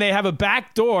 and then they have a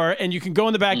back door, and you can go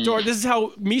in the back door. This is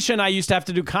how Misha and I used to have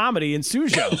to do comedy in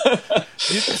Suzhou.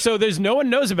 So there's no one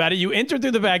knows about it. You enter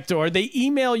through the back door. They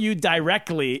email you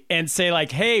directly and say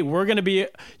like, hey,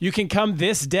 you can come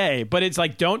this day, but it's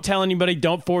like, don't tell anybody,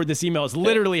 don't forward this email. It's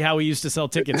literally how we used to sell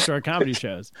tickets to our comedy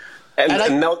shows.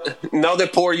 And now they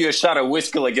pour you a shot of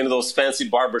whiskey like into those fancy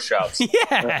barbershops.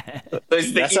 Yeah.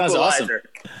 That sounds awesome.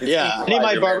 Yeah.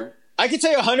 I can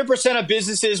tell you 100% of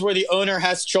businesses where the owner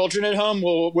has children at home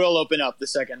will open up the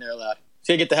second they're allowed.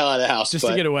 To get the hell out of the house. Just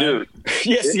to get away. Dude.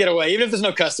 Yes, to get away, even if there's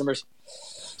no customers.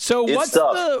 So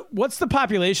what's the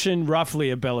population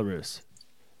roughly of Belarus?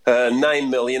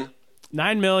 9 million.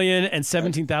 9 million and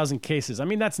 17,000 cases. I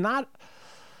mean, that's not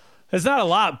a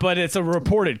lot, but it's a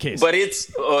reported case. But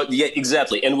it's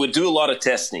exactly. And we do a lot of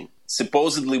testing.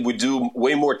 Supposedly, we do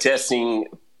way more testing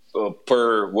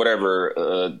per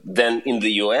whatever than in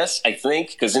the U.S., I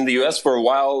think. Because in the U.S. for a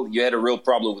while, you had a real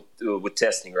problem with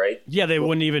testing, right? Yeah, they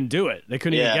wouldn't even do it. They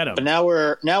couldn't even get them. But now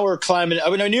we're climbing. I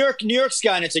mean, New York's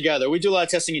gotten it together. We do a lot of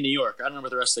testing in New York. I don't know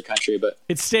about the rest of the country, but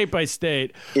it's state by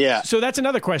state. Yeah. So that's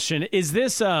another question. Is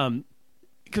this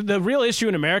the real issue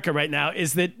in America right now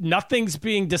is that nothing's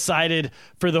being decided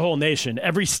for the whole nation.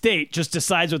 Every state just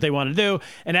decides what they want to do.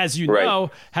 And as you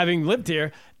know, having lived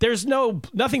here, there's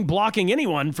nothing blocking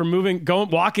anyone from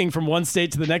walking from one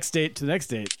state to the next state to the next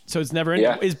state. So it's never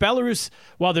ending. Is Belarus,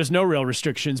 well, there's no real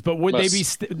restrictions, but would they be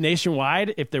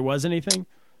nationwide if there was anything?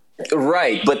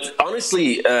 Right. But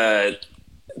honestly,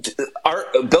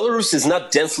 Belarus is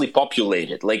not densely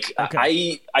populated. Like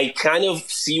I kind of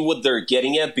see what they're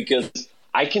getting at because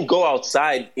I can go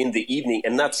outside in the evening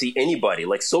and not see anybody.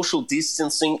 Like social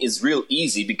distancing is real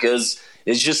easy because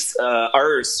it's just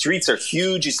our streets are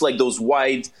huge. It's like those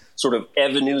wide sort of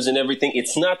avenues and everything.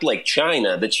 It's not like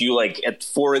China that you like at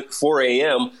 4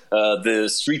 a.m. The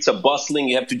streets are bustling.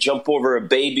 You have to jump over a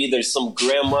baby. There's some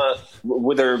grandma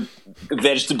with her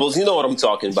vegetables. You know what I'm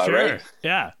talking about, right?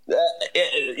 Yeah.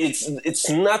 It's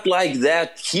not like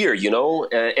that here, you know.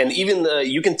 And even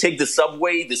you can take the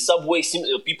subway. The subway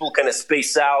people kind of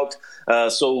space out,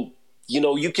 so you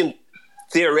know you can.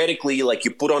 Theoretically, like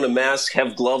you put on a mask,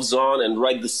 have gloves on, and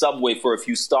ride the subway for a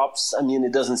few stops. I mean,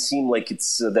 it doesn't seem like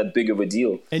it's that big of a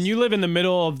deal. And you live in the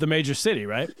middle of the major city,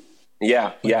 right?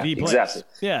 Yeah, exactly.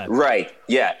 Yeah, right.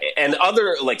 Yeah, and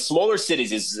other like smaller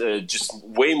cities is just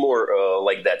way more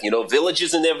like that. You know,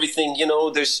 villages and everything. You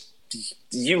know,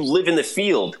 you live in the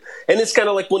field, and it's kind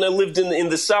of like when I lived in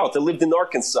the South. I lived in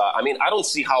Arkansas. I mean, I don't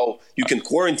see how you can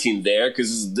quarantine there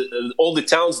because all the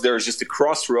towns there is just a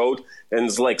crossroad, and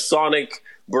it's like Sonic,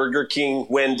 Burger King,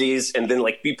 Wendy's, and then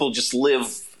like people just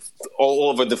live all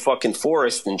over the fucking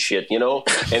forest and shit,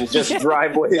 and just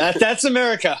drive away. That's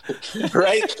America.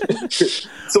 Right?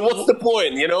 So what's the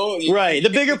point, Right. The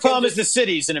bigger problem is the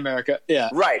cities in America. Yeah.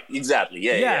 Right. Exactly.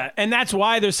 Yeah. And that's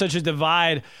why there's such a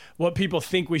divide what people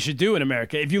think we should do in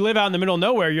America. If you live out in the middle of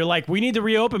nowhere, you're like, we need to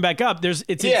reopen back up. It's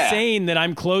insane that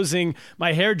I'm closing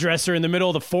my hairdresser in the middle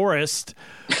of the forest.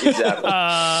 Exactly.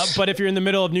 But if you're in the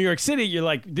middle of New York City, you're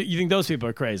like, you think those people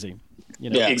are crazy.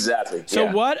 Yeah, exactly.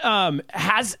 So what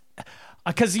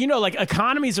because like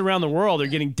economies around the world are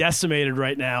getting decimated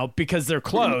right now because they're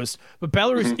closed, but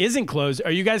Belarus isn't closed.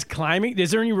 Are you guys climbing?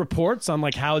 Is there any reports on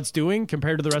like how it's doing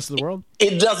compared to the rest of the world?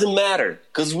 It doesn't matter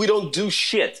because we don't do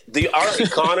shit. Our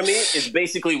economy is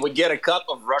basically we get a cut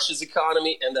of Russia's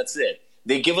economy and that's it.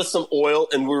 They give us some oil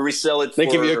and we resell it. They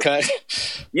give you a cut.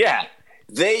 Yeah.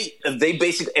 They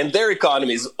basically, and their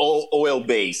economy is all oil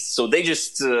based. So they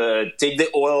just take the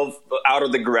oil out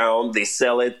of the ground, they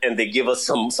sell it, and they give us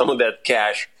some of that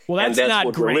cash. Well, that's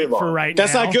not great for right now.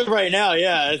 That's not good right now.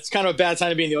 Yeah, it's kind of a bad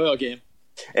time to be in the oil game.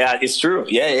 Yeah, it's true.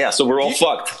 Yeah. So we're all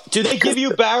fucked. Do they give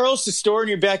you barrels to store in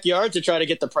your backyard to try to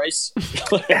get the price?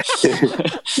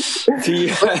 Do you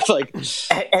have, like?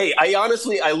 Hey,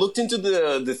 I looked into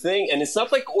the thing, and it's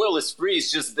not like oil is free. It's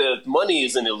just that money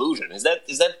is an illusion. Is that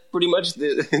pretty much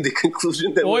the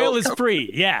conclusion? That oil is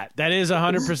free. Yeah, that is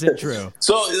 100% true.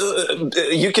 So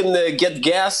you can get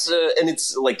gas, and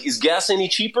it's like, is gas any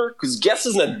cheaper? Because gas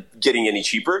is not getting any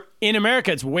cheaper. In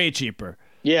America, it's way cheaper.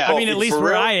 Yeah, I mean, at least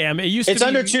where I am, it's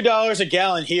under $2 a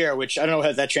gallon here, which I don't know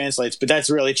how that translates, but that's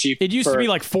really cheap. It used to be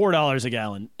like $4 a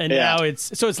gallon, and now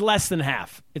it's less than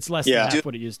half. It's less than half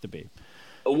what it used to be.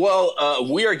 Well,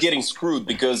 we are getting screwed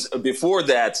because before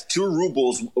that, 2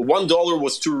 rubles, $1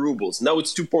 was 2 rubles. Now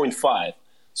it's 2.5.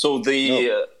 So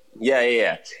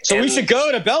yeah. So we should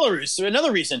go to Belarus.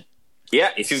 Another reason. Yeah,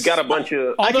 if you've got a bunch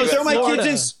of, I can throw my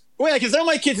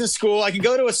kids in school. I can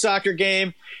go to a soccer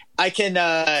game. I can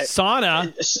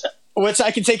sauna.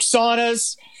 I can take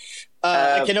saunas.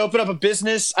 I can open up a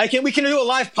business. We can do a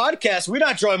live podcast. We're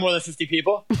not drawing more than 50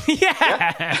 people.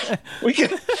 Yeah. we can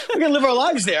live our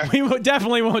lives there. We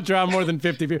definitely won't draw more than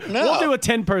 50 people. No. We'll do a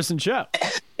 10-person show.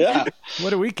 Yeah.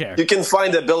 What do we care? You can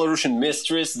find a Belarusian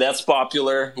mistress. That's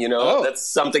popular. That's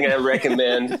something I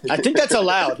recommend. I think that's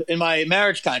allowed in my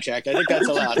marriage contract. I think that's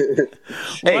allowed.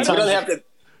 Hey,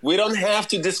 we don't have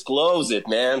to disclose it,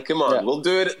 man. Come on. Yeah. We'll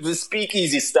do it the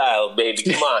speakeasy style, baby.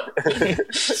 Come on.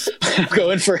 I'm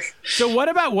going for it. So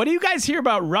what do you guys hear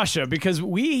about Russia? Because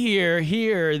we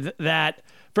hear that,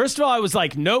 first of all, I was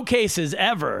like, no cases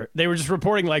ever. They were just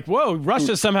reporting like, whoa,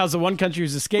 Russia somehow is the one country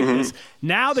who's escaped this.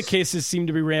 Now the cases seem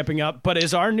to be ramping up. But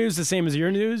is our news the same as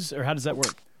your news, or how does that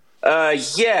work?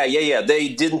 Yeah. They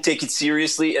didn't take it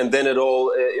seriously, and then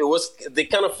they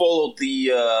kind of followed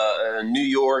the New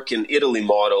York and Italy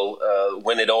model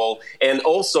and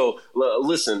also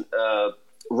listen,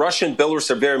 Russia and Belarus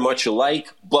are very much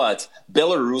alike, but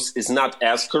Belarus is not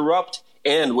as corrupt.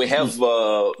 And we have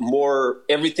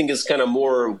everything is kind of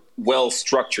more well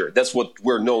structured. That's what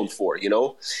we're known for,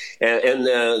 and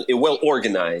well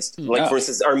organized. Like, for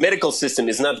instance, our medical system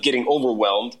is not getting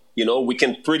overwhelmed. We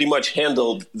can pretty much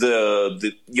handle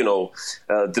the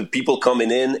people coming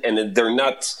in, and they're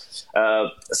not.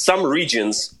 Some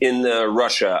regions in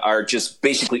Russia are just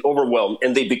basically overwhelmed,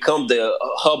 and they become the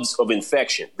hubs of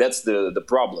infection. That's the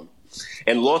problem.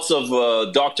 And lots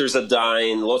of doctors are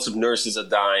dying. Lots of nurses are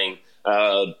dying.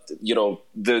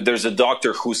 There's a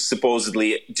doctor who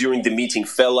supposedly during the meeting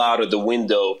fell out of the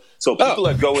window. So people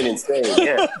are going insane.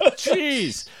 Yeah.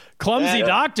 Jeez. Clumsy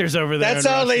doctors over there. That's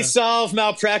how they solve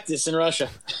malpractice in Russia.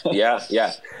 Yeah.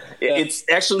 It's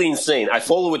actually insane. I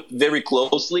follow it very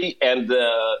closely, and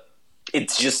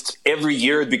it's just every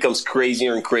year it becomes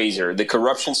crazier and crazier. The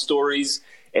corruption stories.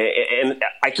 And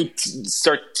I could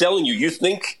start telling you, you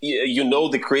think you know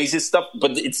the craziest stuff,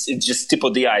 but it's just tip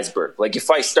of the iceberg. Like,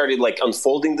 if I started like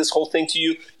unfolding this whole thing to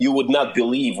you, you would not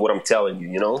believe what I'm telling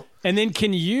you, And then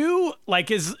can the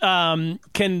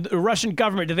Russian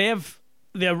government, do they have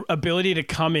the ability to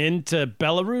come into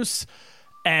Belarus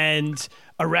and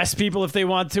arrest people if they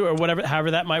want to, or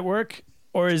however that might work?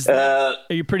 Or are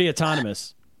you pretty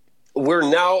autonomous? We're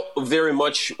now very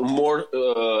much more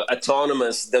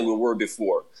autonomous than we were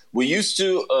before. We used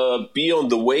to be on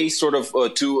the way sort of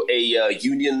to a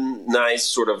unionized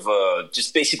sort of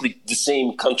just basically the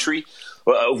same country.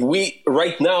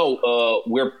 Right now,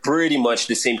 we're pretty much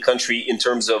the same country in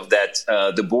terms of that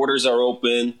the borders are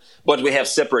open, but we have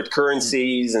separate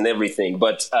currencies and everything.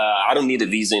 But I don't need a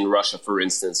visa in Russia, for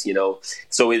instance,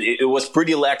 So it was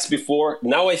pretty lax before.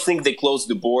 Now I think they closed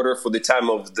the border for the time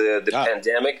of the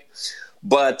pandemic.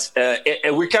 but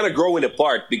and we're kind of growing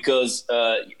apart because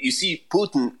you see,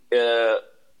 Putin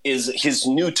is his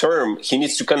new term. He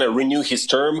needs to kind of renew his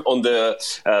term on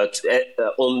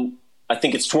on I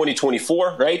think it's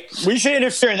 2024, right? We should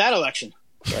interfere in that election.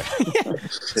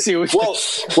 See,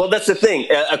 well, that's the thing.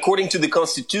 According to the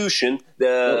Constitution,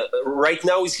 right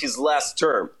now is his last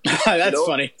term. That's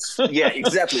funny. Yeah,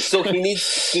 exactly. So he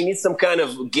needs some kind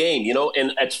of game,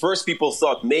 And at first, people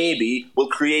thought maybe we'll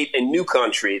create a new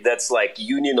country that's like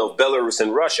union of Belarus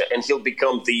and Russia, and he'll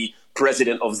become the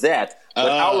president of that.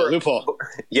 But loophole.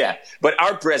 Yeah, but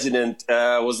our president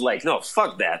was like, no,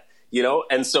 fuck that.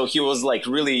 And so he was like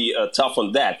really tough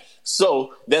on that.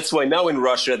 So that's why now in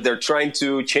Russia, they're trying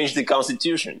to change the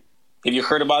constitution. Have you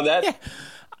heard about that? Yeah.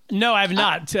 No, I have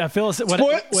not. Phyllis,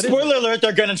 spoiler alert,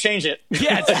 they're going to change it.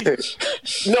 Yeah.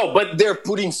 No, but they're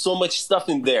putting so much stuff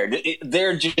in there.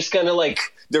 They're just kind of like,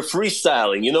 they're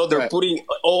freestyling, They're putting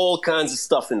all kinds of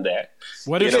stuff in there.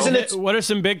 What are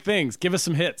some big things? Give us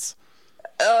some hits.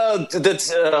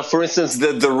 For instance,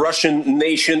 the Russian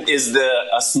nation is the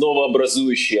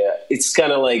основообразующая. It's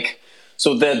kind of like,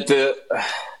 so that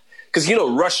because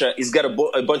Russia has got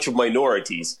a bunch of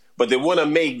minorities, but they want to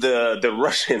make the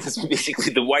Russians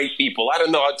basically the white people. I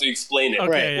don't know how to explain it.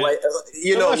 Okay, like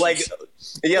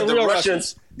the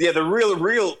Russians. Yeah, the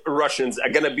real Russians are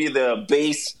gonna be the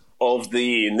base of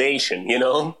the nation.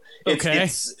 Okay.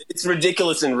 It's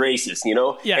ridiculous and racist.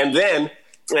 Yeah. And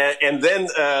then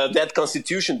that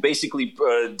constitution basically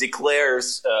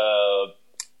declares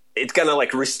it kind of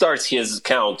like restarts his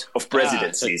count of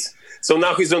presidencies. So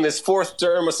now he's on his fourth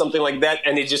term or something like that,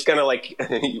 and he just kind of like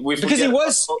because he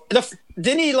was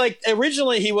didn't he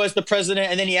originally he was the president,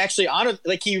 and then he actually honored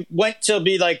he went to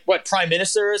be prime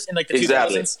ministers in the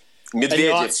 2000s.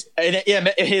 Medvedev. And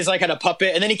he's had a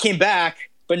puppet, and then he came back,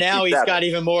 but now he's got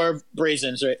even more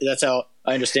brazens. Right? That's how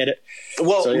I understand it.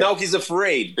 Well, now he's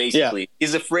afraid. Basically,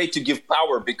 he's afraid to give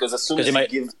power because as soon as he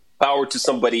gives power to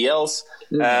somebody else,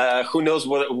 who knows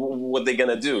what they're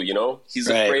gonna do? He's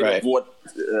afraid of what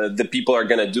the people are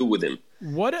gonna do with him.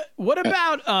 What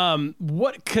about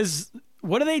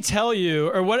what do they tell you,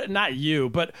 or what? Not you,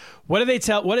 but what do they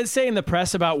tell? What did it say in the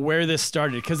press about where this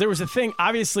started? Because there was a thing.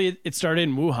 Obviously, it started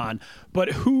in Wuhan, but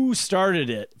who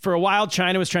started it? For a while,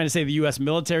 China was trying to say the U.S.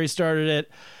 military started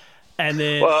it, and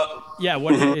then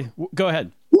go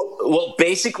ahead. Well,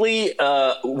 basically,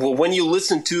 when you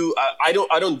listen to, I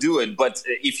don't do it, but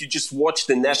if you just watch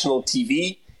the national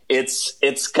TV,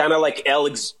 it's kind of like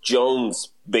Alex Jones,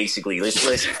 basically.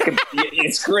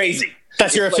 It's crazy.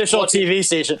 That's your official TV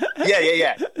station.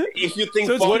 Yeah. If you think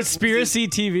so, it's conspiracy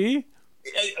TV.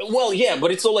 Well, yeah,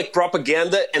 but it's all like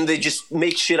propaganda, and they just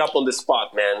make shit up on the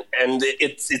spot, man. And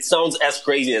it sounds as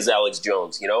crazy as Alex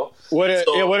Jones, What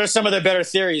are some of the better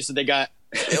theories that they got?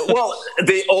 Well,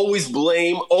 they always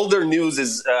blame, all their news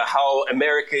is how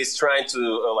America is trying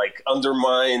to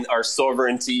undermine our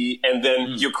sovereignty, and then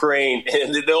Ukraine,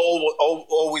 and they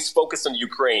always focus on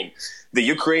Ukraine. The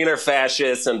Ukraine are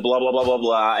fascists and blah, blah, blah, blah,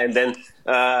 blah. And then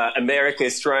America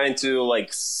is trying to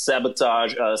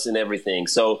sabotage us and everything.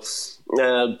 So,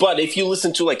 but if you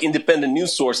listen to independent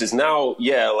news sources now,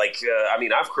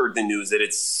 I've heard the news that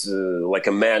it's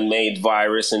a man-made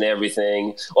virus and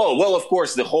everything. Oh, well, of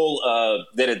course, the whole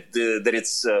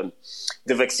the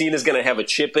vaccine is going to have a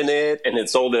chip in it, and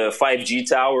it's all the 5G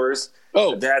towers.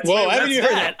 Oh, I haven't even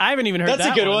heard that. I haven't even heard that.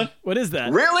 That's a good one. What is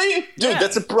that? Really? Dude,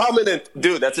 that's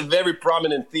a very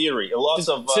prominent theory.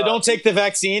 So don't take the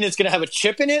vaccine. It's going to have a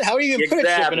chip in it? How are you going to put a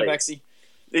chip in a vaccine?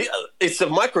 It's a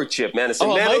microchip, man. It's a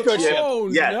microchip. Oh,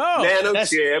 yeah, no.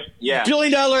 Nanochip. Yeah. $1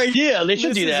 billion idea. They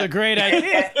should do that. This is a great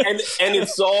idea. and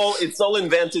it's all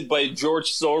invented by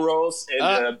George Soros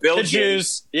and Bill Gates.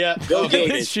 Jews. Yeah. Bill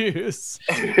Gates. The Jews.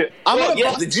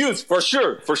 The Jews, for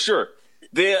sure.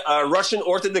 The Russian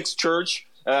Orthodox Church,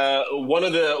 one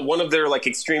of their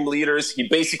extreme leaders, he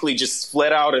basically just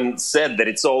flat out and said that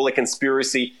it's all a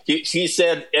conspiracy. He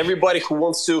said everybody who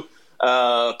wants to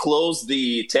close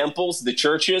the temples, the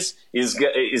churches,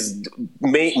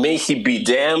 may he be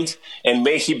damned, and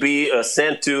may he be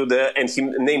sent to and he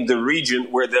named the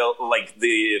region where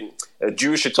the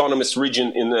Jewish autonomous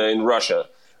region in Russia,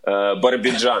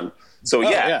 Azerbaijan. So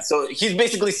so he's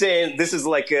basically saying this is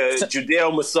like a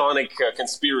Judeo-Masonic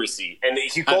conspiracy, and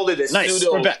he called it a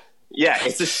pseudo. Yeah,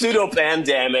 it's a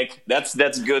pseudo-pandemic. That's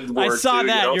good word. I saw too,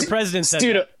 that. Your president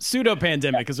said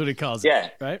pseudo-pandemic is what he calls it. Yeah,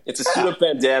 right. It's a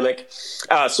pseudo-pandemic.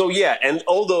 And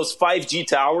all those 5G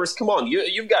towers. Come on,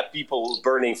 you've got people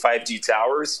burning 5G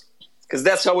towers because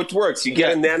that's how it works. You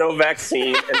get a nano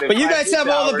vaccine, and then but you guys have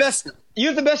towers. all the best. You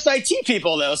have the best IT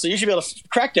people though, so you should be able to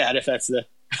crack that if that's the.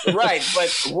 Right,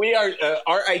 but we are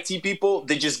our IT people.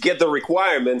 They just get the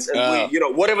requirements, and we,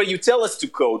 whatever you tell us to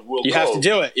code, we'll. You code. have to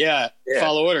do it. Yeah.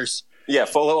 Follow orders. Yeah,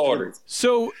 follow orders.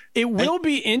 So it will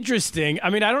be interesting. I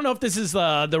mean, I don't know if this is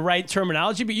the right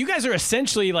terminology, but you guys are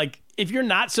essentially like, if you're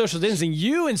not social distancing,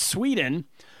 you and Sweden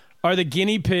are the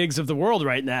guinea pigs of the world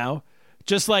right now.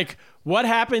 Just like, what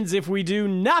happens if we do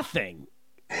nothing?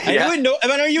 Yeah.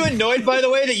 Are you annoyed, by the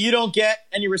way, that you don't get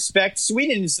any respect?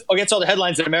 Sweden gets all the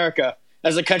headlines in America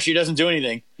as a country who doesn't do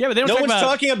anything. Yeah, but they don't no talk one's about,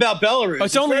 talking about Belarus.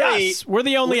 It's only us. We're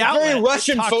the only outlet. Very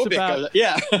Russian phobic.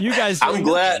 Yeah, you guys. I'm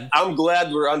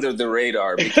glad we're under the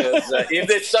radar, because if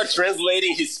they start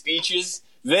translating his speeches,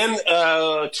 then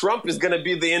Trump is going to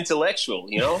be the intellectual.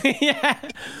 Yeah.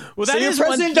 Well, so your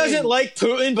president doesn't like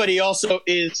Putin, but he also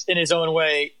is, in his own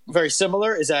way, very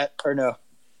similar. Is that or no?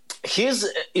 He's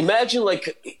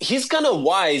kind of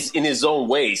wise in his own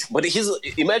ways, but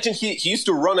imagine he used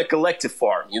to run a collective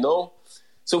farm,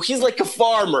 so he's like a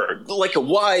farmer, like a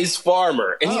wise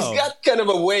farmer, and he's got kind of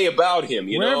a way about him.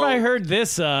 Where have I heard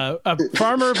this? A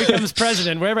farmer becomes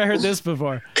president. Where have I heard this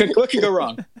before? What could go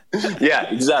wrong? Yeah,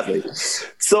 exactly.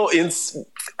 So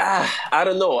I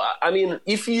don't know. I mean,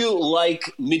 if you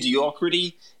like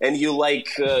mediocrity and you like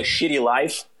shitty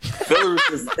life,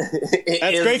 Belarus is that's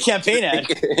a great campaign ad.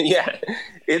 Yeah,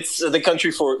 it's the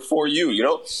country for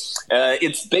you.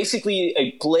 It's basically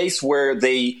a place where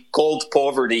they called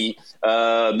poverty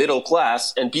middle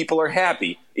class, and people are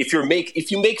happy. If you make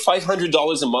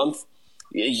 $500 a month,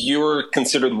 you're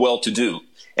considered well-to-do.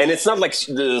 And it's not like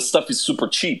the stuff is super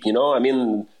cheap, I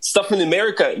mean, stuff in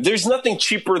America, there's nothing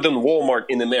cheaper than Walmart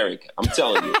in America. I'm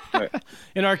telling you.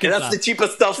 In Arkansas. And that's the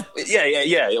cheapest stuff.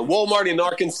 Yeah. Walmart in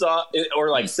Arkansas, or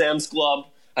like Sam's Club.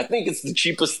 I think it's the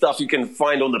cheapest stuff you can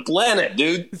find on the planet,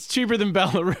 dude. It's cheaper than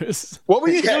Belarus. What were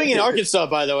you doing in Arkansas,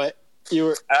 by the way? You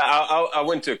were. I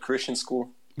went to a Christian school.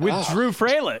 With Drew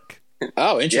Freilich.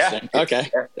 Oh, interesting. Yeah.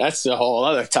 Okay. That's a whole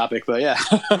other topic, but yeah.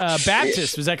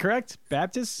 Baptist, was that correct?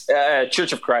 Baptist?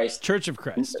 Church of Christ. Church of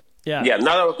Christ. Yeah. Yeah,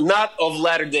 not of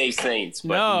Latter-day Saints.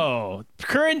 But no.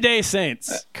 Current day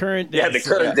saints. Current day. Yeah, the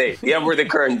current day. Yeah, we're the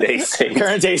current day Saints.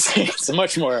 Current day Saints.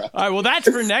 Much more. All right, well, that's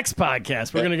for next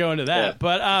podcast. We're going to go into that. Yeah.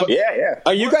 But yeah.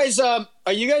 Are you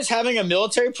guys having a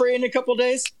military parade in a couple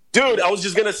days? Dude, I was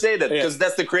just going to say that because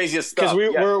that's the craziest stuff.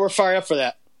 Because we're fired up for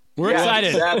that. We're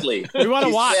excited. Exactly. We want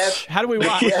to watch. How do we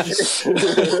watch?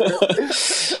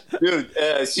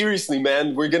 Dude, seriously,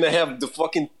 man, we're going to have the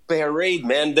fucking parade,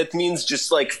 man. That means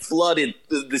just like flooded.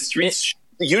 The streets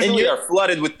usually are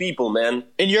flooded with people, man.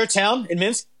 In your town, in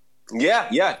Minsk?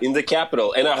 Yeah, in the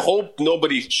capital. And I hope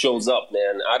nobody shows up,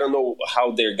 man. I don't know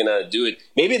how they're going to do it.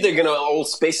 Maybe they're going to all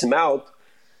space them out.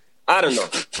 I don't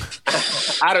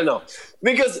know.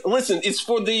 Because, listen, it's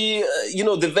for the,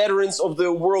 the veterans of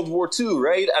the World War II,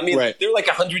 right? I mean, They're like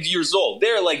 100 years old.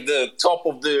 They're like the top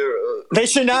of the... they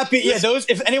should not be... Yeah, those.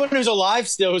 If anyone who's alive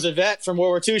still who's a vet from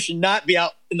World War II should not be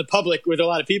out in the public with a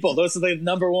lot of people. Those are the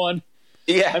number one...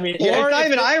 Yeah. I mean, it's not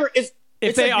even irony.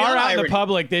 If they are out in the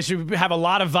public, they should have a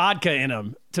lot of vodka in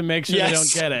them to make sure they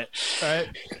don't get it. Right?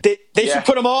 They should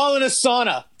put them all in a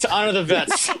sauna to honor the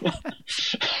vets.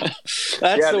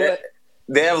 That's the way...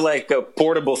 They have like a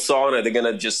portable sauna. They're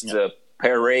going to just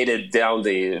parade it down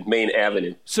the main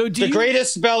avenue. So the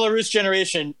greatest Belarus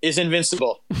generation is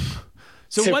invincible.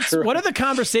 So what are the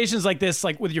conversations like this,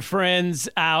 like with your friends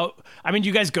out? I mean, do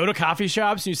you guys go to coffee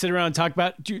shops and you sit around and talk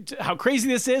about how crazy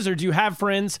this is? Or do you have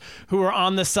friends who are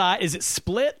on the side? Is it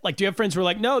split? Like, do you have friends who are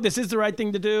like, no, this is the right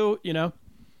thing to do, Yeah.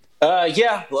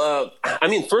 I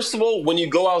mean, first of all, when you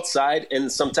go outside,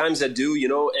 and sometimes I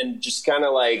do, and just kind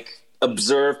of like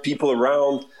observe people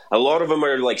around, a lot of them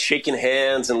are like shaking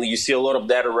hands, and you see a lot of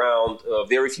that around,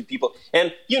 very few people.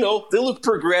 And, they look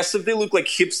progressive. They look like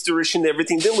hipsterish and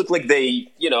everything. They look like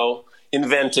they,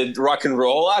 invented rock and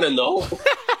roll. I don't know.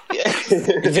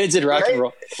 Invented rock and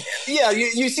roll. Yeah,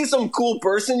 you see some cool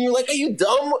person, you're like, are you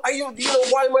dumb? Are you,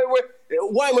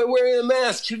 why am I wearing a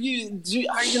mask? Are you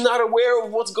not aware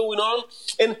of what's going on?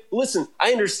 And listen,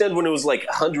 I understand when it was like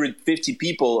 150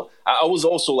 people, I was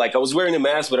also like, I was wearing a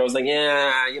mask, but I was like,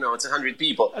 it's 100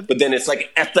 people. But then it's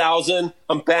like 1,000,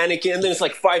 I'm panicking. And then it's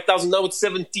like 5,000, now it's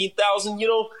 17,000, And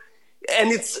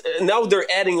it's now they're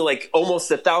adding like almost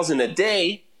 1,000 a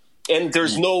day. And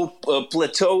there's no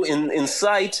plateau in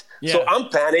sight. Yeah. So I'm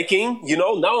panicking,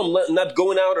 now I'm not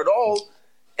going out at all.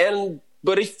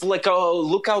 But if I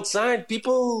look outside,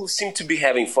 people seem to be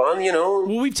having fun,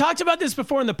 Well, we've talked about this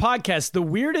before in the podcast. The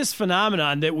weirdest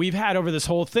phenomenon that we've had over this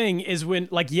whole thing is when,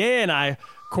 Ye and I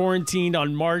quarantined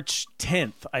on March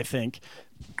 10th, I think,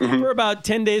 for about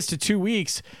 10 days to 2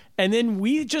 weeks. And then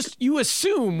you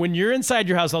assume when you're inside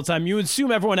your house all the time, you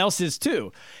assume everyone else is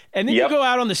too. And then you go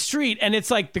out on the street and it's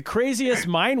like the craziest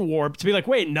mind warp to be like,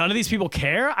 wait, none of these people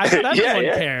care? I thought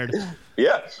everyone cared.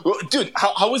 Yeah. Well, dude,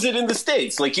 how is it in the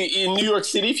States? Like in New York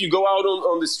City, if you go out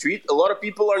on the street, a lot of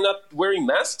people are not wearing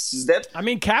masks. Is that? I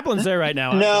mean, Kaplan's there right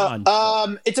now.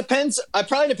 No, it depends. It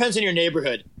probably depends on your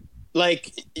neighborhood.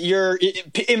 Like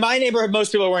in my neighborhood,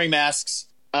 most people are wearing masks.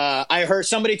 I heard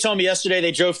somebody told me yesterday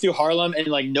they drove through Harlem and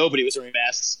like nobody was wearing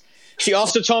masks. She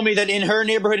also told me that in her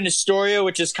neighborhood in Astoria,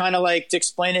 which is kind of like, to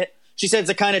explain it, she said it's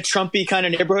a kind of Trumpy kind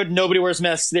of neighborhood. Nobody wears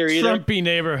masks there either. Trumpy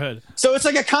neighborhood. So it's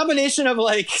like a combination of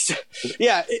like,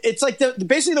 yeah, it's like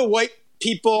basically the white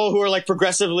people who are like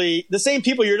progressively the same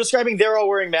people you're describing. They're all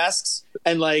wearing masks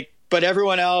and like, but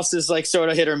everyone else is like sort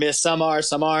of hit or miss. Some are,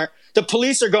 some aren't. The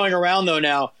police are going around though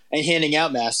now and handing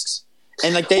out masks,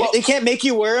 and like they can't make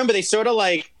you wear them, but they sort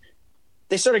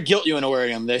of guilt you into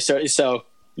wearing them. So.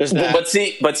 But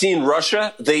see, in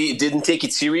Russia, they didn't take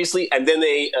it seriously, and then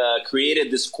they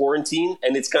created this quarantine,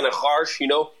 and it's kind of harsh, you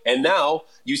know. And now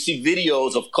you see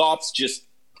videos of cops just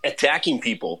attacking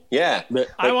people. Yeah,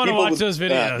 I want to watch those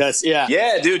videos.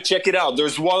 Yeah, dude, check it out.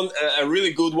 There's one, a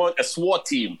really good one, a SWAT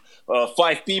team.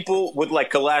 5 people with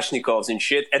like Kalashnikovs and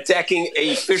shit attacking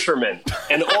a fisherman,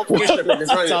 and all fishermen is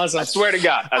running. Awesome. I swear to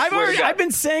God. I've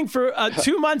been saying for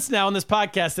 2 months now on this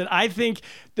podcast that I think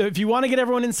that if you want to get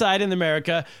everyone inside in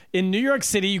America, in New York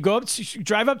City, you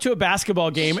drive up to a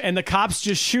basketball game and the cops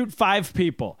just shoot 5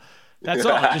 people. That's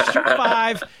all. Just shoot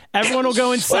 5. Everyone will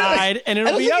go inside and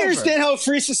it'll be over. I don't understand how a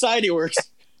free society works.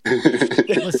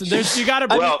 Listen, you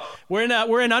gotta.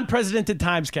 We're in unprecedented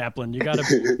times, Kaplan. You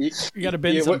gotta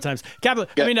bend sometimes, Kaplan.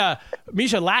 I mean,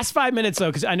 Misha. Last 5 minutes though,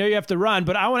 because I know you have to run,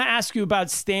 but I want to ask you about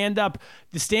the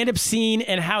stand-up scene,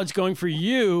 and how it's going for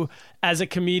you as a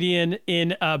comedian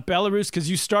in Belarus. Because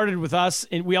you started with us,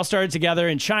 and we all started together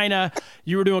in China.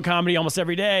 You were doing comedy almost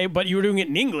every day, but you were doing it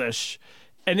in English,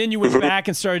 and then you went back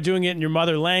and started doing it in your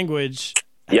mother language.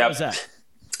 How was that?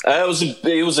 It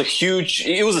was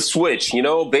a switch, you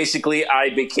know. Basically, I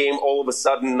became all of a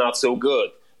sudden not so good.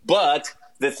 But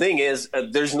the thing is,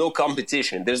 there's no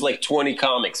competition. There's like 20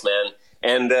 comics, man.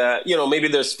 And, you know, maybe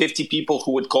there's 50 people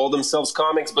who would call themselves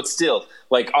comics, but still,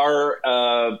 like our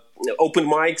open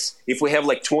mics, if we have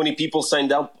like 20 people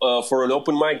signed up for an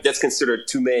open mic, that's considered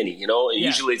too many, you know? Yeah.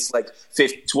 Usually it's like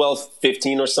 12,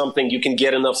 15 or something. You can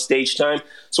get enough stage time.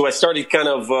 So I started kind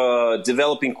of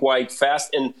developing quite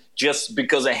fast. And just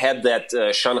because I had that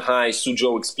Shanghai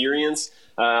Suzhou experience,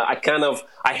 I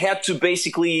had to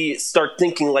basically start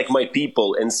thinking like my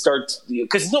people and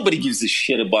because nobody gives a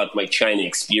shit about my China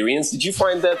experience. Did you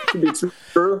find that to be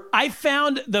true? I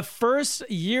found the first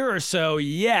year or so,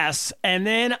 yes. And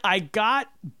then I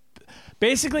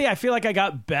feel like I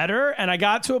got better, and I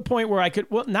got to a point where I could,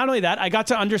 well, not only that, I got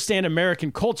to understand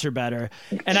American culture better,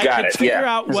 and I could figure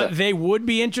out what they would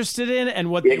be interested in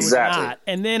and what they would not.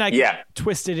 And then I could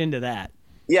twist it into that.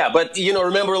 Yeah, but, you know,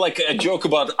 remember like a joke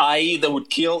about AI that would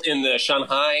kill in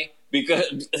Shanghai?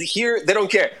 Because here, they don't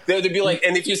care. They'd be like,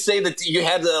 and if you say that you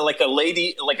had like a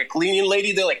lady, like a cleaning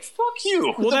lady, they're like, fuck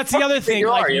you. Well, that's the other thing.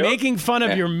 Like, making fun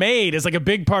of your maid is like a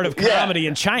big part of comedy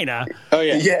in China. Oh,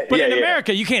 yeah. But in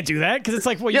America, you can't do that because it's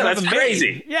like, well, you have a maid.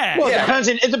 Crazy. Yeah. Well,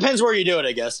 it depends where you do it,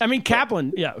 I guess. I mean,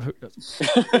 Kaplan,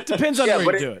 it depends on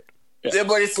where you do it. Yeah,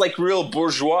 but it's like real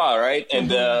bourgeois, right?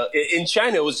 And in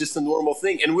China, it was just a normal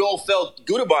thing. And we all felt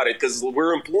good about it because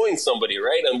we're employing somebody,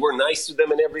 right? And we're nice to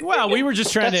them and everything. Well, we were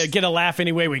just trying to get a laugh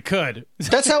any way we could.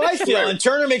 That's how I feel. And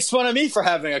Turner makes fun of me for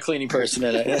having a cleaning person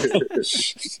in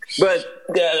it. But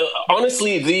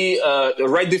honestly,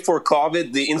 right before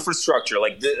COVID, the infrastructure,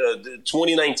 like the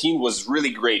 2019 was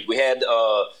really great. We had...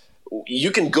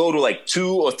 you can go to like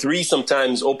 2 or 3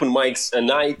 sometimes open mics a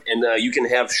night, and you can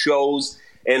have shows.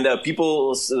 And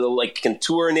people like can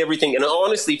tour and everything. And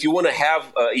honestly, if you want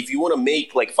to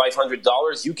make like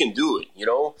 $500, you can do it. You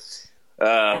know,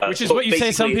 which is what you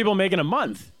say some people make in a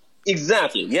month.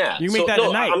 Exactly. Yeah. You make that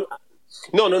a night.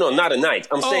 No, not a night.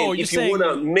 I'm saying if you want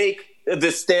to make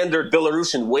the standard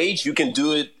Belarusian wage, you can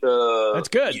do it. That's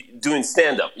good. Doing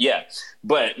stand up, yeah.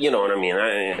 But you know what I mean.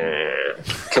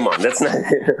 Come on, that's not.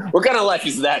 What kind of life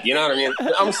is that? You know what I mean?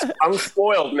 I'm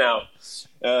spoiled now.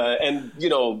 And, you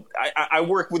know, I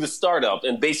work with a startup,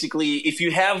 and basically if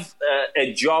you have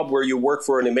a job where you work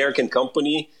for an American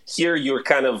company, here you're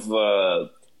kind of,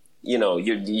 you know,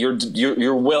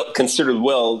 you're considered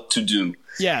well to do.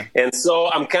 Yeah. And so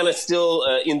I'm kind of still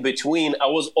in between. I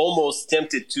was almost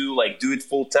tempted to like do it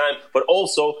full time, but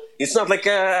also it's not like,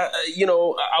 you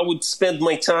know, I would spend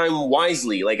my time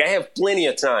wisely. Like I have plenty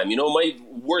of time, you know, my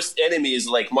worst enemy is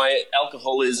like my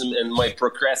alcoholism and my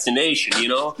procrastination, you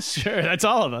know? Sure. That's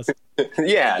all of us.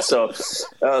 Yeah. So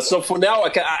for now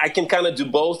I can kind of do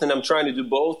both, and I'm trying to do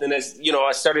both. And as you know,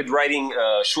 I started writing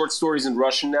short stories in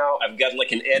Russian now. I've got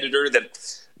like an editor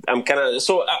that I'm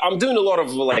doing a lot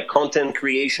of like content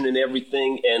creation and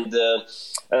everything. And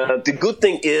the good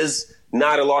thing is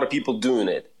not a lot of people doing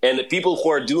it. And the people who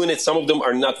are doing it, some of them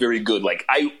are not very good. Like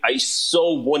I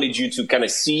so wanted you to kind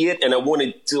of see it, and I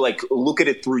wanted to like look at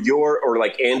it through your or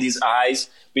like Andy's eyes,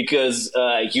 because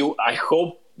I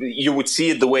hope you would see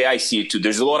it the way I see it too.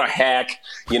 There's a lot of hack,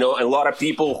 you know, and a lot of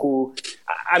people who,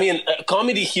 I mean,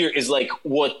 comedy here is like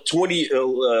what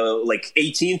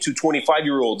 18 to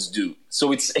 25-year-olds do.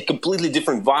 So it's a completely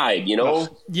different vibe, you know?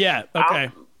 Yeah. Okay.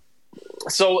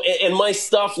 So, and my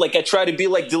stuff, like I try to be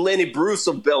like Delaney Bruce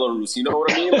of Belarus, you know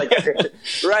what I mean? Like,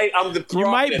 right? I'm the You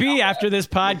might be after this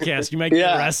podcast. You might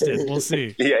get arrested. We'll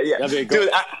see. Yeah. Dude,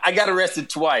 I got arrested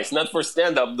twice, not for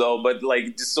stand-up though, but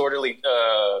like disorderly,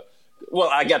 well,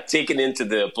 I got taken into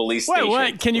the police station.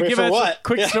 What? Can you give us a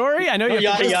quick story? I know you're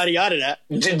yada.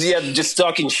 Yeah, just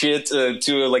talking shit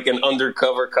to like an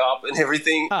undercover cop and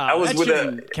everything. I was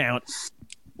with count.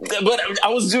 But I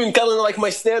was doing kind of like my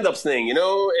stand-up thing, you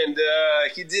know, and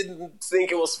he didn't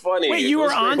think it was funny. Wait, you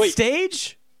were on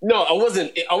stage? No, I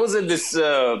wasn't. I was at this.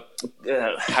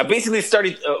 I basically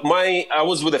started. I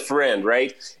was with a friend,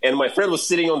 right? And my friend was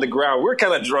sitting on the ground. We're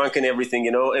kind of drunk and everything,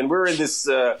 you know. And we're in this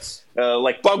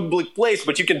like public place,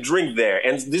 but you can drink there.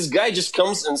 And this guy just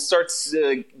comes and starts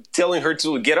telling her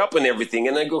to get up and everything.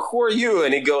 And I go, "Who are you?"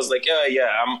 And he goes like, "Yeah,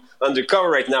 I'm undercover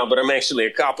right now, but I'm actually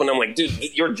a cop." And I'm like,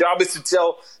 "Dude, your job is to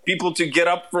tell people to get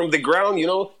up from the ground. You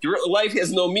know, your life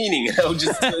has no meaning." I was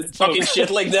just talking shit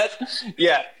like that.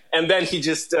 Yeah. And then he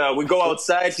just, we go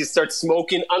outside, he starts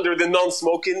smoking under the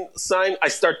non-smoking sign. I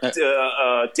start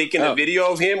taking a video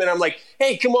of him, and I'm like,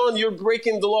 "Hey, come on, you're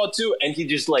breaking the law too." And he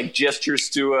just like gestures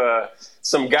to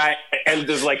some guy, and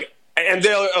there's like, and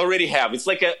they already have. It's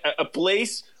like a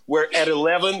place where at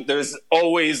 11, there's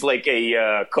always like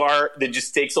a car that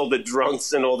just takes all the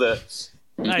drunks and all the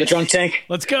drunk tank.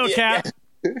 Let's go, Cap.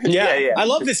 Yeah. I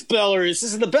love this Belarus.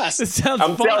 This is the best. This sounds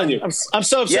I'm fun. telling you. I'm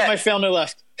so upset my family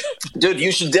left. Dude,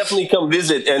 you should definitely come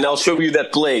visit, and I'll show you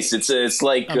that place. It's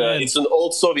like it's an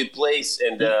old Soviet place,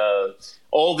 and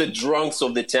all the drunks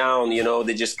of the town, you know,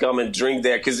 they just come and drink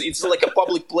there because it's like a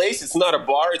public place. It's not a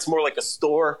bar; it's more like a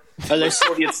store. Are they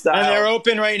Soviet style? And they're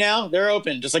open right now. They're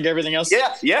open, just like everything else.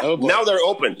 Yeah. Oh, now they're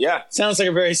open. Yeah, sounds like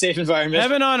a very safe environment.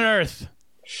 Heaven on earth.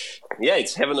 Yeah,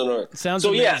 it's heaven on earth. Sounds so.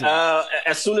 amazing. Yeah,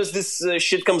 as soon as this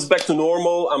shit comes back to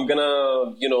normal, I'm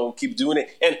gonna, keep doing it.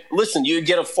 And listen, you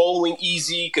get a following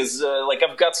easy because, like,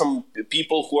 I've got some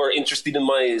people who are interested in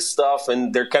my stuff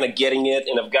and they're kind of getting it.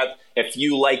 And I've got a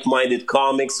few like-minded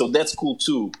comics, so that's cool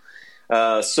too.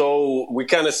 So we're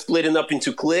kind of splitting up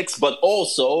into cliques, but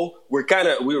also we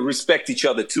respect each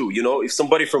other too. You know, if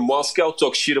somebody from Moscow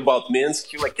talks shit about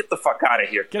Minsk, you're like, get the fuck out of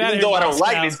here. Even though I don't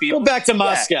like these people. Go back to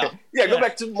Moscow. Yeah, go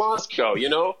back to Moscow, you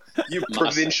know? You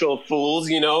provincial fools,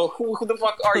 you know? Who the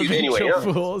fuck are you anyway?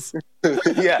 Fools.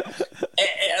 Yeah.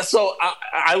 So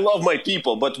I love my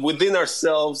people, but within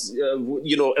ourselves,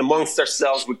 amongst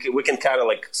ourselves, we can kind of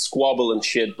like squabble and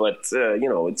shit, but, I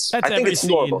think it's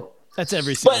normal. That's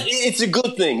every scene. But it's a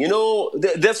good thing, you know.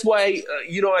 That's why,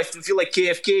 I feel like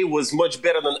KFK was much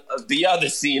better than the other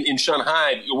scene in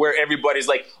Shanghai, where everybody's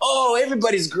like, "Oh,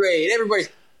 everybody's great. Everybody's."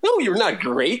 No, you're not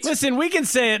great. Listen, we can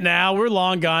say it now. We're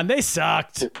long gone. They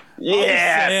sucked.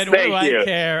 Yeah, what do I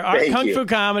care? Our Kung Fu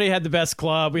Comedy had the best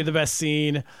club. We had the best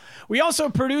scene. We also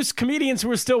produce comedians who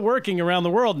are still working around the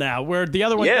world now, where the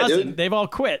other one doesn't. Dude. They've all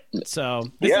quit. So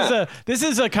this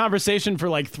is a conversation for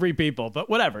like 3 people, but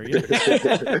whatever.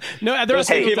 No, the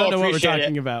rest of people don't know what we're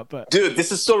talking about. But dude,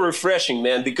 this is so refreshing,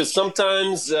 man, because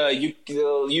sometimes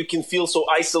you can feel so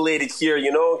isolated here,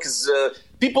 because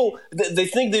people, they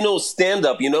think they know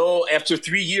stand-up, After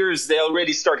 3 years, they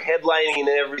already start headlining and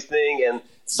everything, and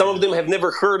some of them have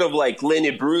never heard of like Lenny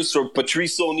Bruce or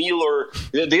Patrice O'Neill, or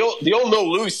they all know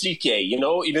Louis C.K.,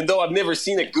 even though I've never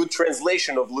seen a good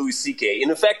translation of Louis C.K.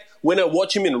 And in fact, when I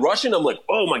watch him in Russian, I'm like,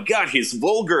 oh my God, he's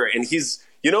vulgar and he's,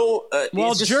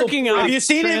 well, jerking off. Have you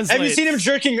seen him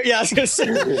jerking? Yeah, I was gonna say.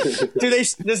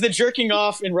 Does the jerking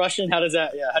off in Russian? How does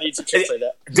that? Yeah, how do you translate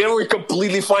that? They were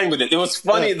completely fine with it. It was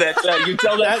funny that you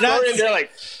tell that story and they're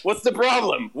like, "What's the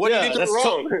problem? What did you do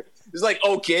wrong?" It's like,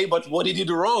 okay, but what did you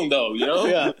do wrong, though? You know?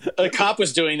 Yeah, a cop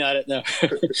was doing that at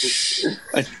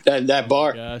that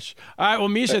bar. Gosh. All right. Well,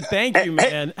 Misha, thank you,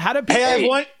 man. How do people? Hey,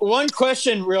 I have one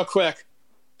question real quick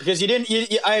because you didn't.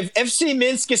 I have FC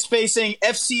Minsk is facing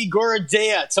FC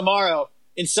Gorodea tomorrow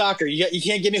in soccer. You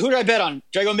can't give me. Who do I bet on?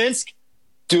 Do I go Minsk?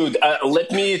 Dude,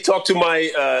 let me talk to my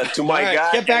right,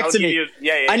 guy. get back to me.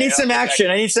 I need some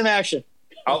action.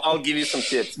 I'll give you some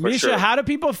tips. For Misha, sure. how do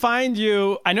people find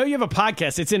you? I know you have a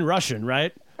podcast. It's in Russian,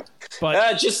 right?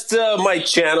 But just my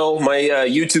channel, my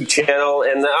YouTube channel,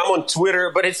 and I'm on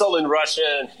Twitter, but it's all in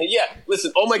Russian. Yeah,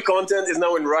 listen, all my content is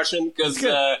now in Russian because,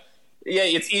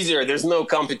 it's easier. There's no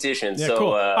competition. Yeah, so,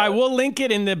 cool. All right, we'll link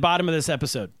it in the bottom of this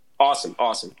episode. Awesome.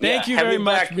 Thank you very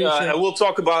much, Misha. We'll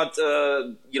talk about,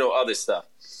 other stuff.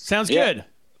 Sounds good.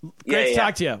 Great to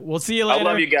talk to you. We'll see you later. I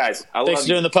love you guys. Thanks for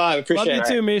doing the pod. Appreciate it. Love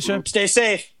you too, Misha. Stay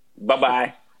safe.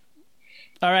 Bye-bye.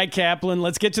 All right, Kaplan,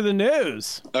 let's get to the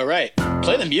news. All right.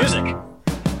 Play the music.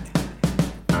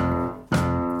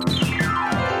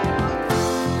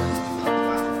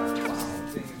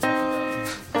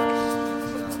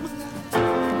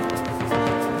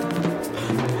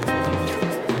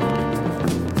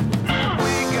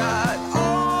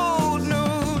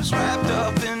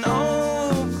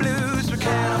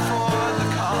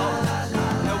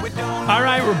 All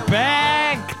right, we're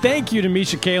back. Thank you to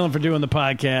Misha Kalhin for doing the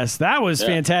podcast. That was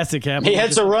fantastic, Kaplan. He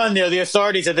had to run. The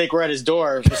authorities, I think, were at his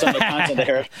door for some of the content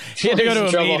there. He had to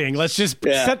go to a meeting. Let's just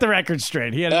set the record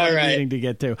straight. He had a meeting to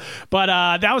get to. But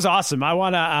that was awesome. I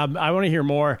want to hear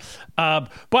more.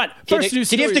 But first news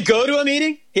story. Did he have to go to a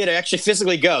meeting? He had to actually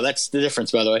physically go. That's the difference,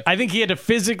 by the way. I think he had to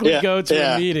physically go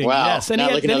to a meeting. Wow. Yes, and he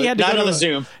had to go to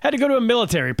Zoom. Had to go to a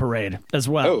military parade as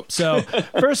well. Oh. So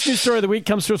first news story of the week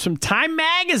comes to us from Time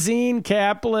Magazine,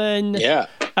 Kaplan. Yeah.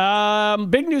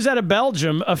 Big news out of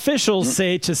Belgium. Officials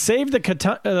say to save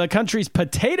the country's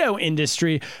potato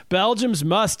industry, Belgians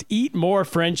must eat more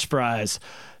French fries.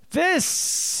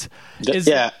 This is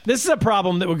a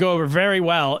problem that would go over very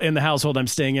well in the household I'm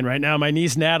staying in right now. My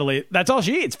niece Natalie, that's all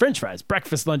she eats: French fries,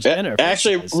 breakfast, lunch, dinner.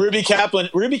 Actually, Ruby Kaplan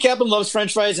loves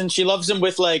French fries, and she loves them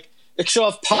with she'll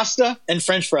have pasta and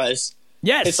French fries.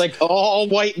 Yes, it's like all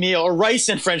white meal or rice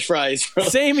and French fries.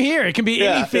 Same here. It can be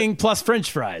anything plus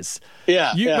French fries.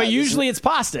 But usually it's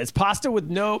pasta. It's pasta with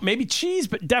maybe cheese,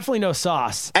 but definitely no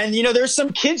sauce. And there's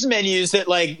some kids menus that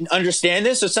understand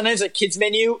this. So sometimes at kids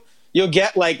menu, you'll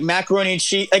get macaroni and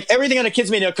cheese. Everything on a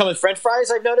kids menu will come with French fries.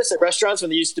 I've noticed at restaurants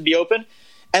when they used to be open,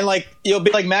 and you'll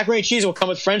be macaroni and cheese will come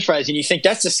with French fries, and you think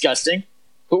that's disgusting.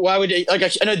 But why would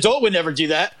an adult would never do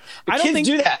that? But kids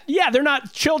do that. Yeah,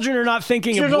 children are not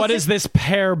thinking of what is this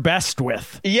pair best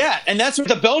with. Yeah, and that's what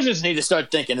the Belgians need to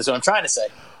start thinking. Is what I'm trying to say.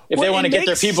 If they want to get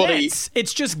their people to eat,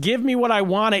 it's just give me what I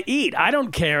want to eat. I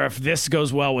don't care if this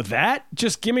goes well with that.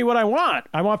 Just give me what I want.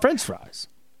 I want French fries.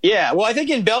 Yeah, well, I think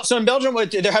in Belgium,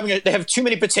 they have too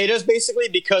many potatoes basically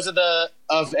because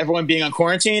of everyone being on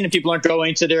quarantine and people aren't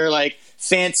going to their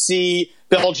fancy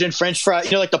Belgian French fries.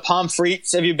 The pommes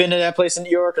frites. Have you been to that place in New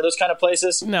York or those kind of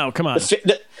places? No, come on.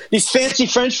 These fancy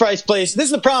French fries places. This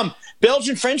is the problem.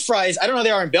 Belgian French fries. I don't know how they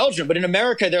are in Belgium, but in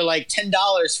America they're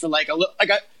 $10 for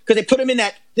because they put them in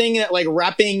that thing, that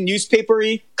wrapping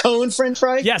newspapery cone French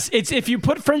fry. Yes, it's if you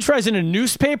put French fries in a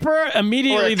newspaper,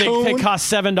 immediately they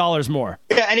cost $7 more.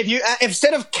 Yeah, and if you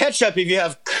instead of ketchup, if you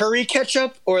have curry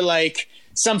ketchup or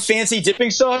some fancy dipping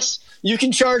sauce, you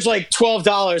can charge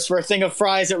 $12 for a thing of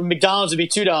fries that McDonald's would be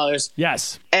 $2.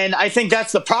 Yes, and I think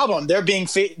that's the problem. They're being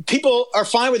people are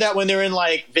fine with that when they're in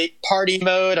party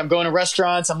mode. I'm going to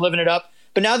restaurants, I'm living it up.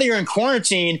 But now that you're in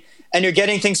quarantine and you're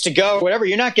getting things to go, or whatever,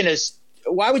 you're not going to.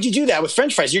 Why would you do that with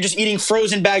French fries? You're just eating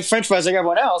frozen bagged French fries like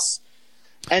everyone else.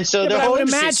 And so I would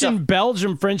imagine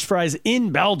Belgian French fries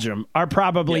in Belgium are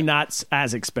probably not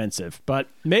as expensive, but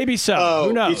maybe so. Oh,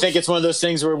 who knows? You think it's one of those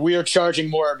things where we are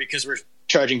charging more because we're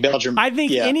charging Belgium? I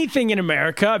think anything in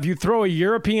America, if you throw a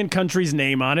European country's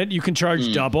name on it, you can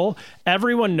charge double.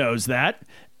 Everyone knows that.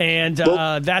 And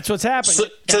that's what's happening.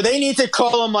 So they need to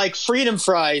call them freedom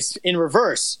fries in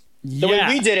reverse. The way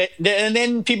we did it. And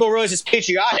then people realize it's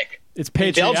patriotic. It's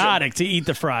patriotic to eat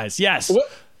the fries. Yes.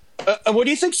 What do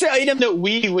you think's the item that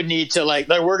we would need to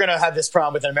we're going to have this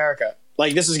problem with in America?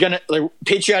 This is going to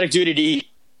patriotic duty to eat.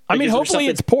 I mean, hopefully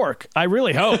it's pork. I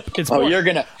really hope it's pork. You're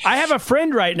gonna. I have a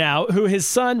friend right now who his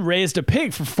son raised a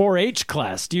pig for 4-H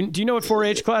class. Do you know what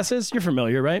 4-H class is? You're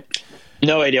familiar, right?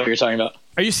 No idea what you're talking about.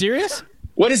 Are you serious?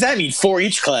 What does that mean?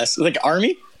 4-H class,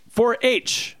 Army?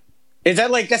 4-H. Is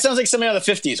that that sounds like something out of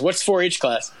the 50s? What's 4-H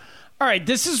class? All right,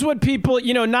 this is what people,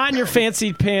 not in your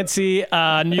fancy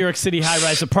New York City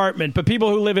high-rise apartment, but people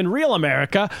who live in real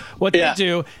America, what they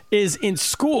do is in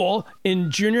school, in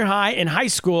junior high and high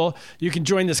school, you can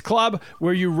join this club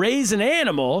where you raise an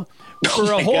animal for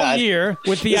a whole year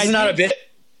with the idea. This is not a bit.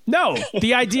 No,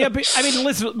 the idea. I mean,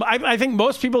 listen. I think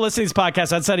most people listening to this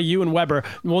podcast, outside of you and Weber,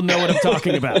 will know what I'm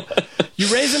talking about.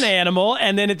 You raise an animal,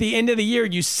 and then at the end of the year,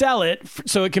 you sell it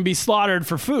so it can be slaughtered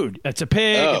for food. It's a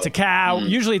pig, it's a cow.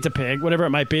 Usually, it's a pig, whatever it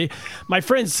might be. My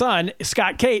friend's son,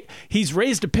 Scott Kate, he's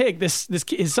raised a pig.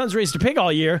 His son's raised a pig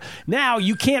all year. Now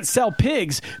you can't sell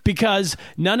pigs because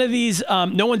none of these,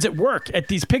 no one's at work at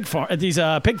these pig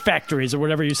factories or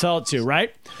whatever you sell it to,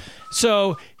 right?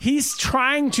 So he's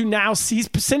trying to he's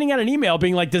sending out an email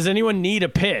being like, does anyone need a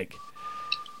pig?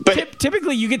 But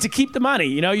typically you get to keep the money.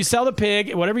 You sell the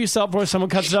pig, whatever you sell it for, someone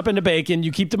cuts it up into bacon,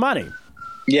 you keep the money.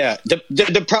 Yeah.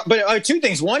 But two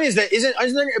things. One is that isn't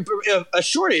there a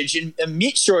shortage, a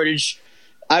meat shortage?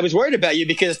 I was worried about you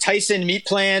because Tyson meat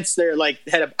plants, they're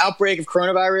had an outbreak of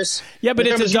coronavirus. Yeah, but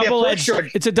it's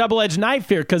a double-edged knife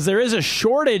here because there is a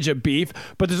shortage of beef,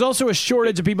 but there's also a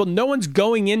shortage of people. No one's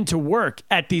going into work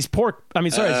at these no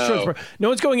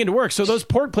one's going into work. So those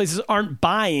pork places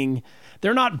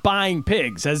they're not buying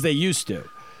pigs as they used to.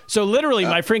 So literally,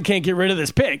 my friend can't get rid of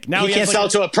this pig. Now he can't sell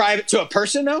it to a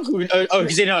person, though?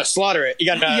 Because they know how to slaughter it.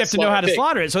 You have to know how to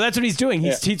slaughter it. So that's what he's doing.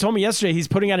 He told me yesterday he's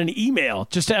putting out an email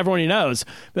just to everyone he knows.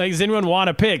 Like, does anyone want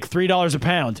a pig? $3 a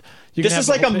pound. This is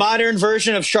like a modern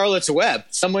version of Charlotte's Web.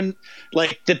 Someone,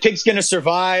 the pig's going to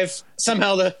survive.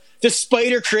 Somehow the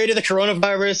spider created the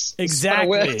coronavirus.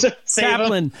 Exactly.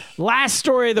 Kaplan, last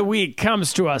story of the week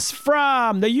comes to us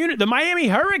from the Miami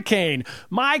Hurricane,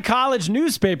 my college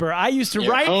newspaper. I used to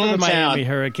write for the Miami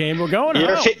Hurricane. We're going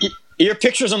home. Your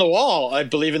picture's on the wall, I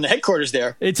believe, in the headquarters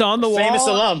there. It's on the wall. Famous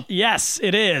alum. Yes,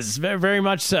 it is. Very, very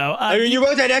much so. You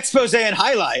wrote that expose and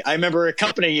highlight. I remember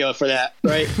accompanying you for that,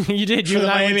 right? You did. You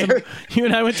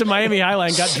and I went to Miami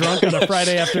Highlight and got drunk on a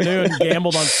Friday afternoon and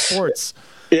gambled on sports.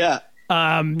 Yeah.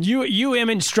 University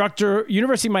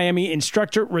of Miami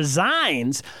instructor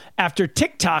resigns after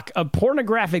TikTok, a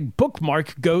pornographic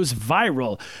bookmark, goes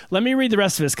viral. Let me read the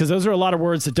rest of this because those are a lot of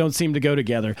words that don't seem to go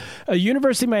together. A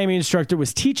University of Miami instructor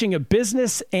was teaching a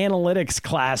business analytics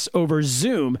class over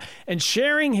Zoom and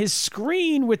sharing his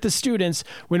screen with the students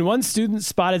when one student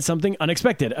spotted something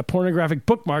unexpected, a pornographic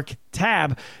bookmark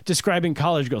tab describing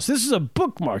college girls. This is a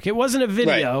bookmark. It wasn't a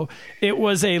video. Right. It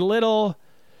was a little...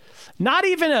 Not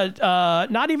even a how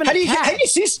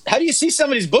do you see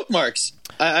somebody's bookmarks?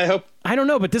 I hope. I don't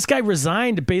know, but this guy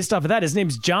resigned based off of that. His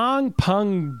name's Zhang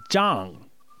Peng Zhang.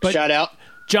 But shout out.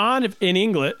 John in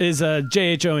English is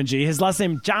Jhong. His last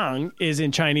name Zhang is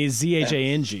in Chinese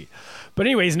Zhang. But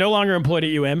anyway, he's no longer employed at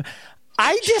UM.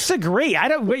 I disagree. I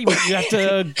don't. Wait, you have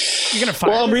to. You're gonna fire.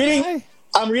 Well,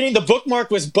 I'm reading. The bookmark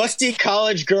was busty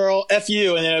college girl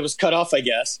FU, and then it was cut off, I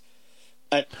guess.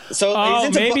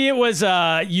 Maybe it was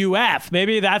UF.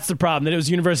 Maybe that's the problem, that it was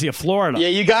University of Florida. Yeah,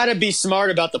 you got to be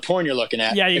smart about the porn you're looking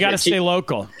at. Yeah, you got to stay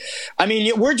local. I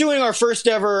mean, we're doing our first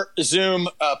ever Zoom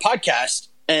podcast,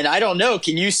 and I don't know.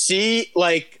 Can you see,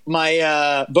 my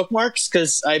bookmarks?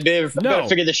 Because I've got to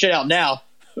figure this shit out now.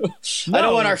 No. I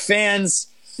don't want our fans...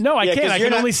 No, I can't. I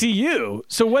can only see you.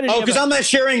 So what? Because I'm not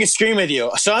sharing a screen with you,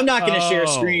 so I'm not going to share a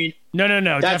screen. No.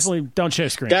 Definitely don't share a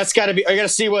screen. That's got to be. I got to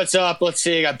see what's up. Let's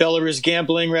see. I got Belarus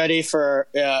gambling ready for.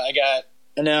 I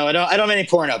don't have any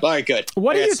porn up. All right, good.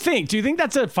 What do you think? Do you think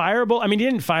that's a fireable? I mean, he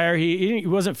didn't fire. He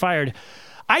wasn't fired.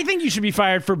 I think you should be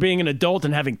fired for being an adult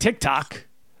and having TikTok.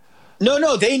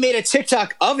 No. They made a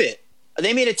TikTok of it.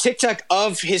 They made a TikTok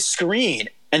of his screen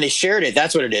and they shared it.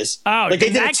 That's what it is. Oh, they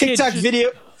did a TikTok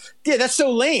video. Yeah, that's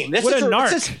so lame. That's what a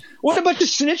narc. What a bunch of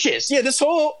snitches. Yeah, this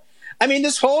whole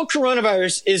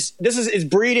coronavirus is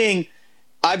breeding.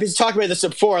 I've been talking about this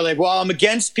before. While I'm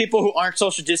against people who aren't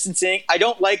social distancing, I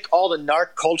don't like all the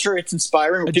narc culture. It's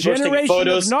inspiring. A generation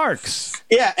of narcs.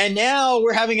 Yeah, and now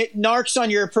we're having narcs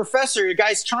on your professor. Your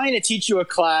guy's trying to teach you a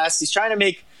class. He's trying to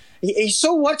make...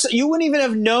 So what? You wouldn't even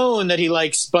have known that he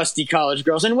likes busty college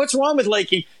girls. And what's wrong with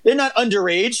liking? They're not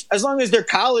underage. As long as they're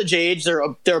college age, they're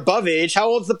above age. How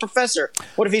old's the professor?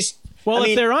 What if he's? Well,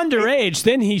 if they're underage,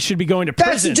 then he should be going to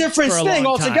prison. That's a different thing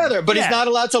altogether. But he's not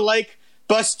allowed to like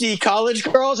busty college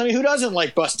girls. I mean, who doesn't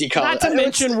like busty college? Not to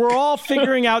mention, we're all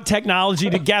figuring out technology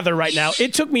together right now.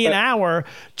 It took me an hour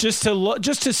just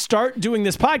to start doing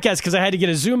this podcast because I had to get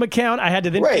a Zoom account. I had to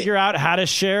then figure out how to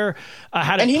share.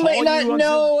 And he might not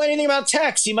know anything about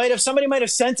text. Somebody might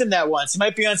have sent him that once. He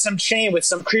might be on some chain with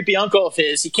some creepy uncle of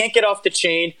his. He can't get off the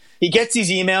chain. He gets these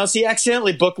emails. He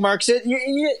accidentally bookmarks it.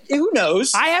 Who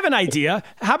knows? I have an idea.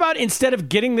 How about instead of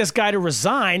getting this guy to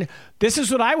resign, This is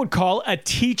what I would call a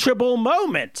teachable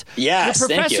moment. Yes, the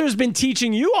thank you. professor's been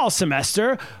teaching you all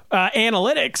semester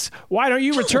analytics. Why don't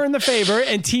you return the favor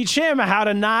and teach him how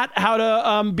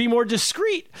to be more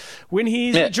discreet when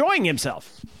he's enjoying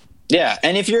himself? Yeah,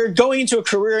 and if you're going into a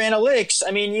career analytics,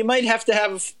 I mean, you might have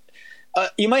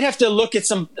to look at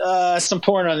some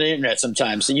porn on the internet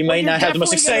sometimes. So you might not have the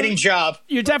most exciting job.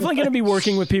 You're definitely going to be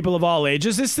working with people of all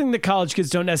ages. This thing that college kids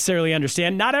don't necessarily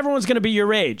understand. Not everyone's going to be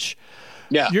your age.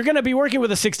 Yeah. You're going to be working with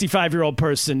a 65-year-old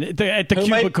person at the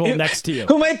cubicle next to you.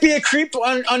 Who might be a creep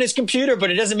on his computer,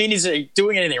 but it doesn't mean he's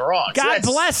doing anything wrong. God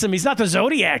bless him. He's not the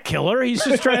Zodiac killer. He's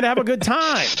just trying to have a good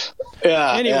time.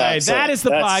 Yeah. Anyway, that is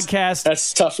the podcast.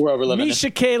 That's a tough world we're living in.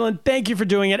 Misha, Kalhin, thank you for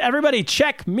doing it. Everybody,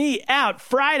 check me out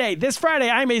Friday. This Friday,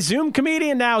 I'm a Zoom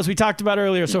comedian now, as we talked about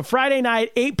earlier. So Friday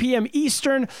night, 8 p.m.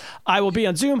 Eastern, I will be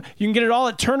on Zoom. You can get it all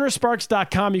at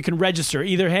turnersparks.com. You can register.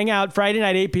 Either hang out Friday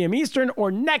night, 8 p.m. Eastern, or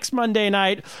next Monday night.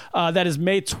 That is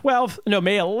May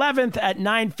 11th at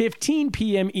 9:15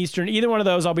 p.m. Eastern. Either one of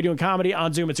those, I'll be doing comedy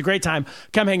on Zoom. It's a great time.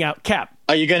 Come hang out. Cap.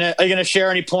 Are you gonna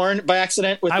share any porn by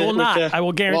accident? I will not. I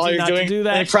will guarantee not to do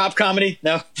that. Any prop comedy?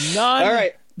 No. None. All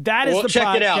right. That is the check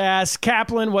podcast. it out.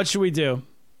 Kaplan, what should we do?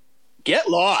 Get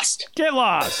lost. Get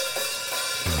lost.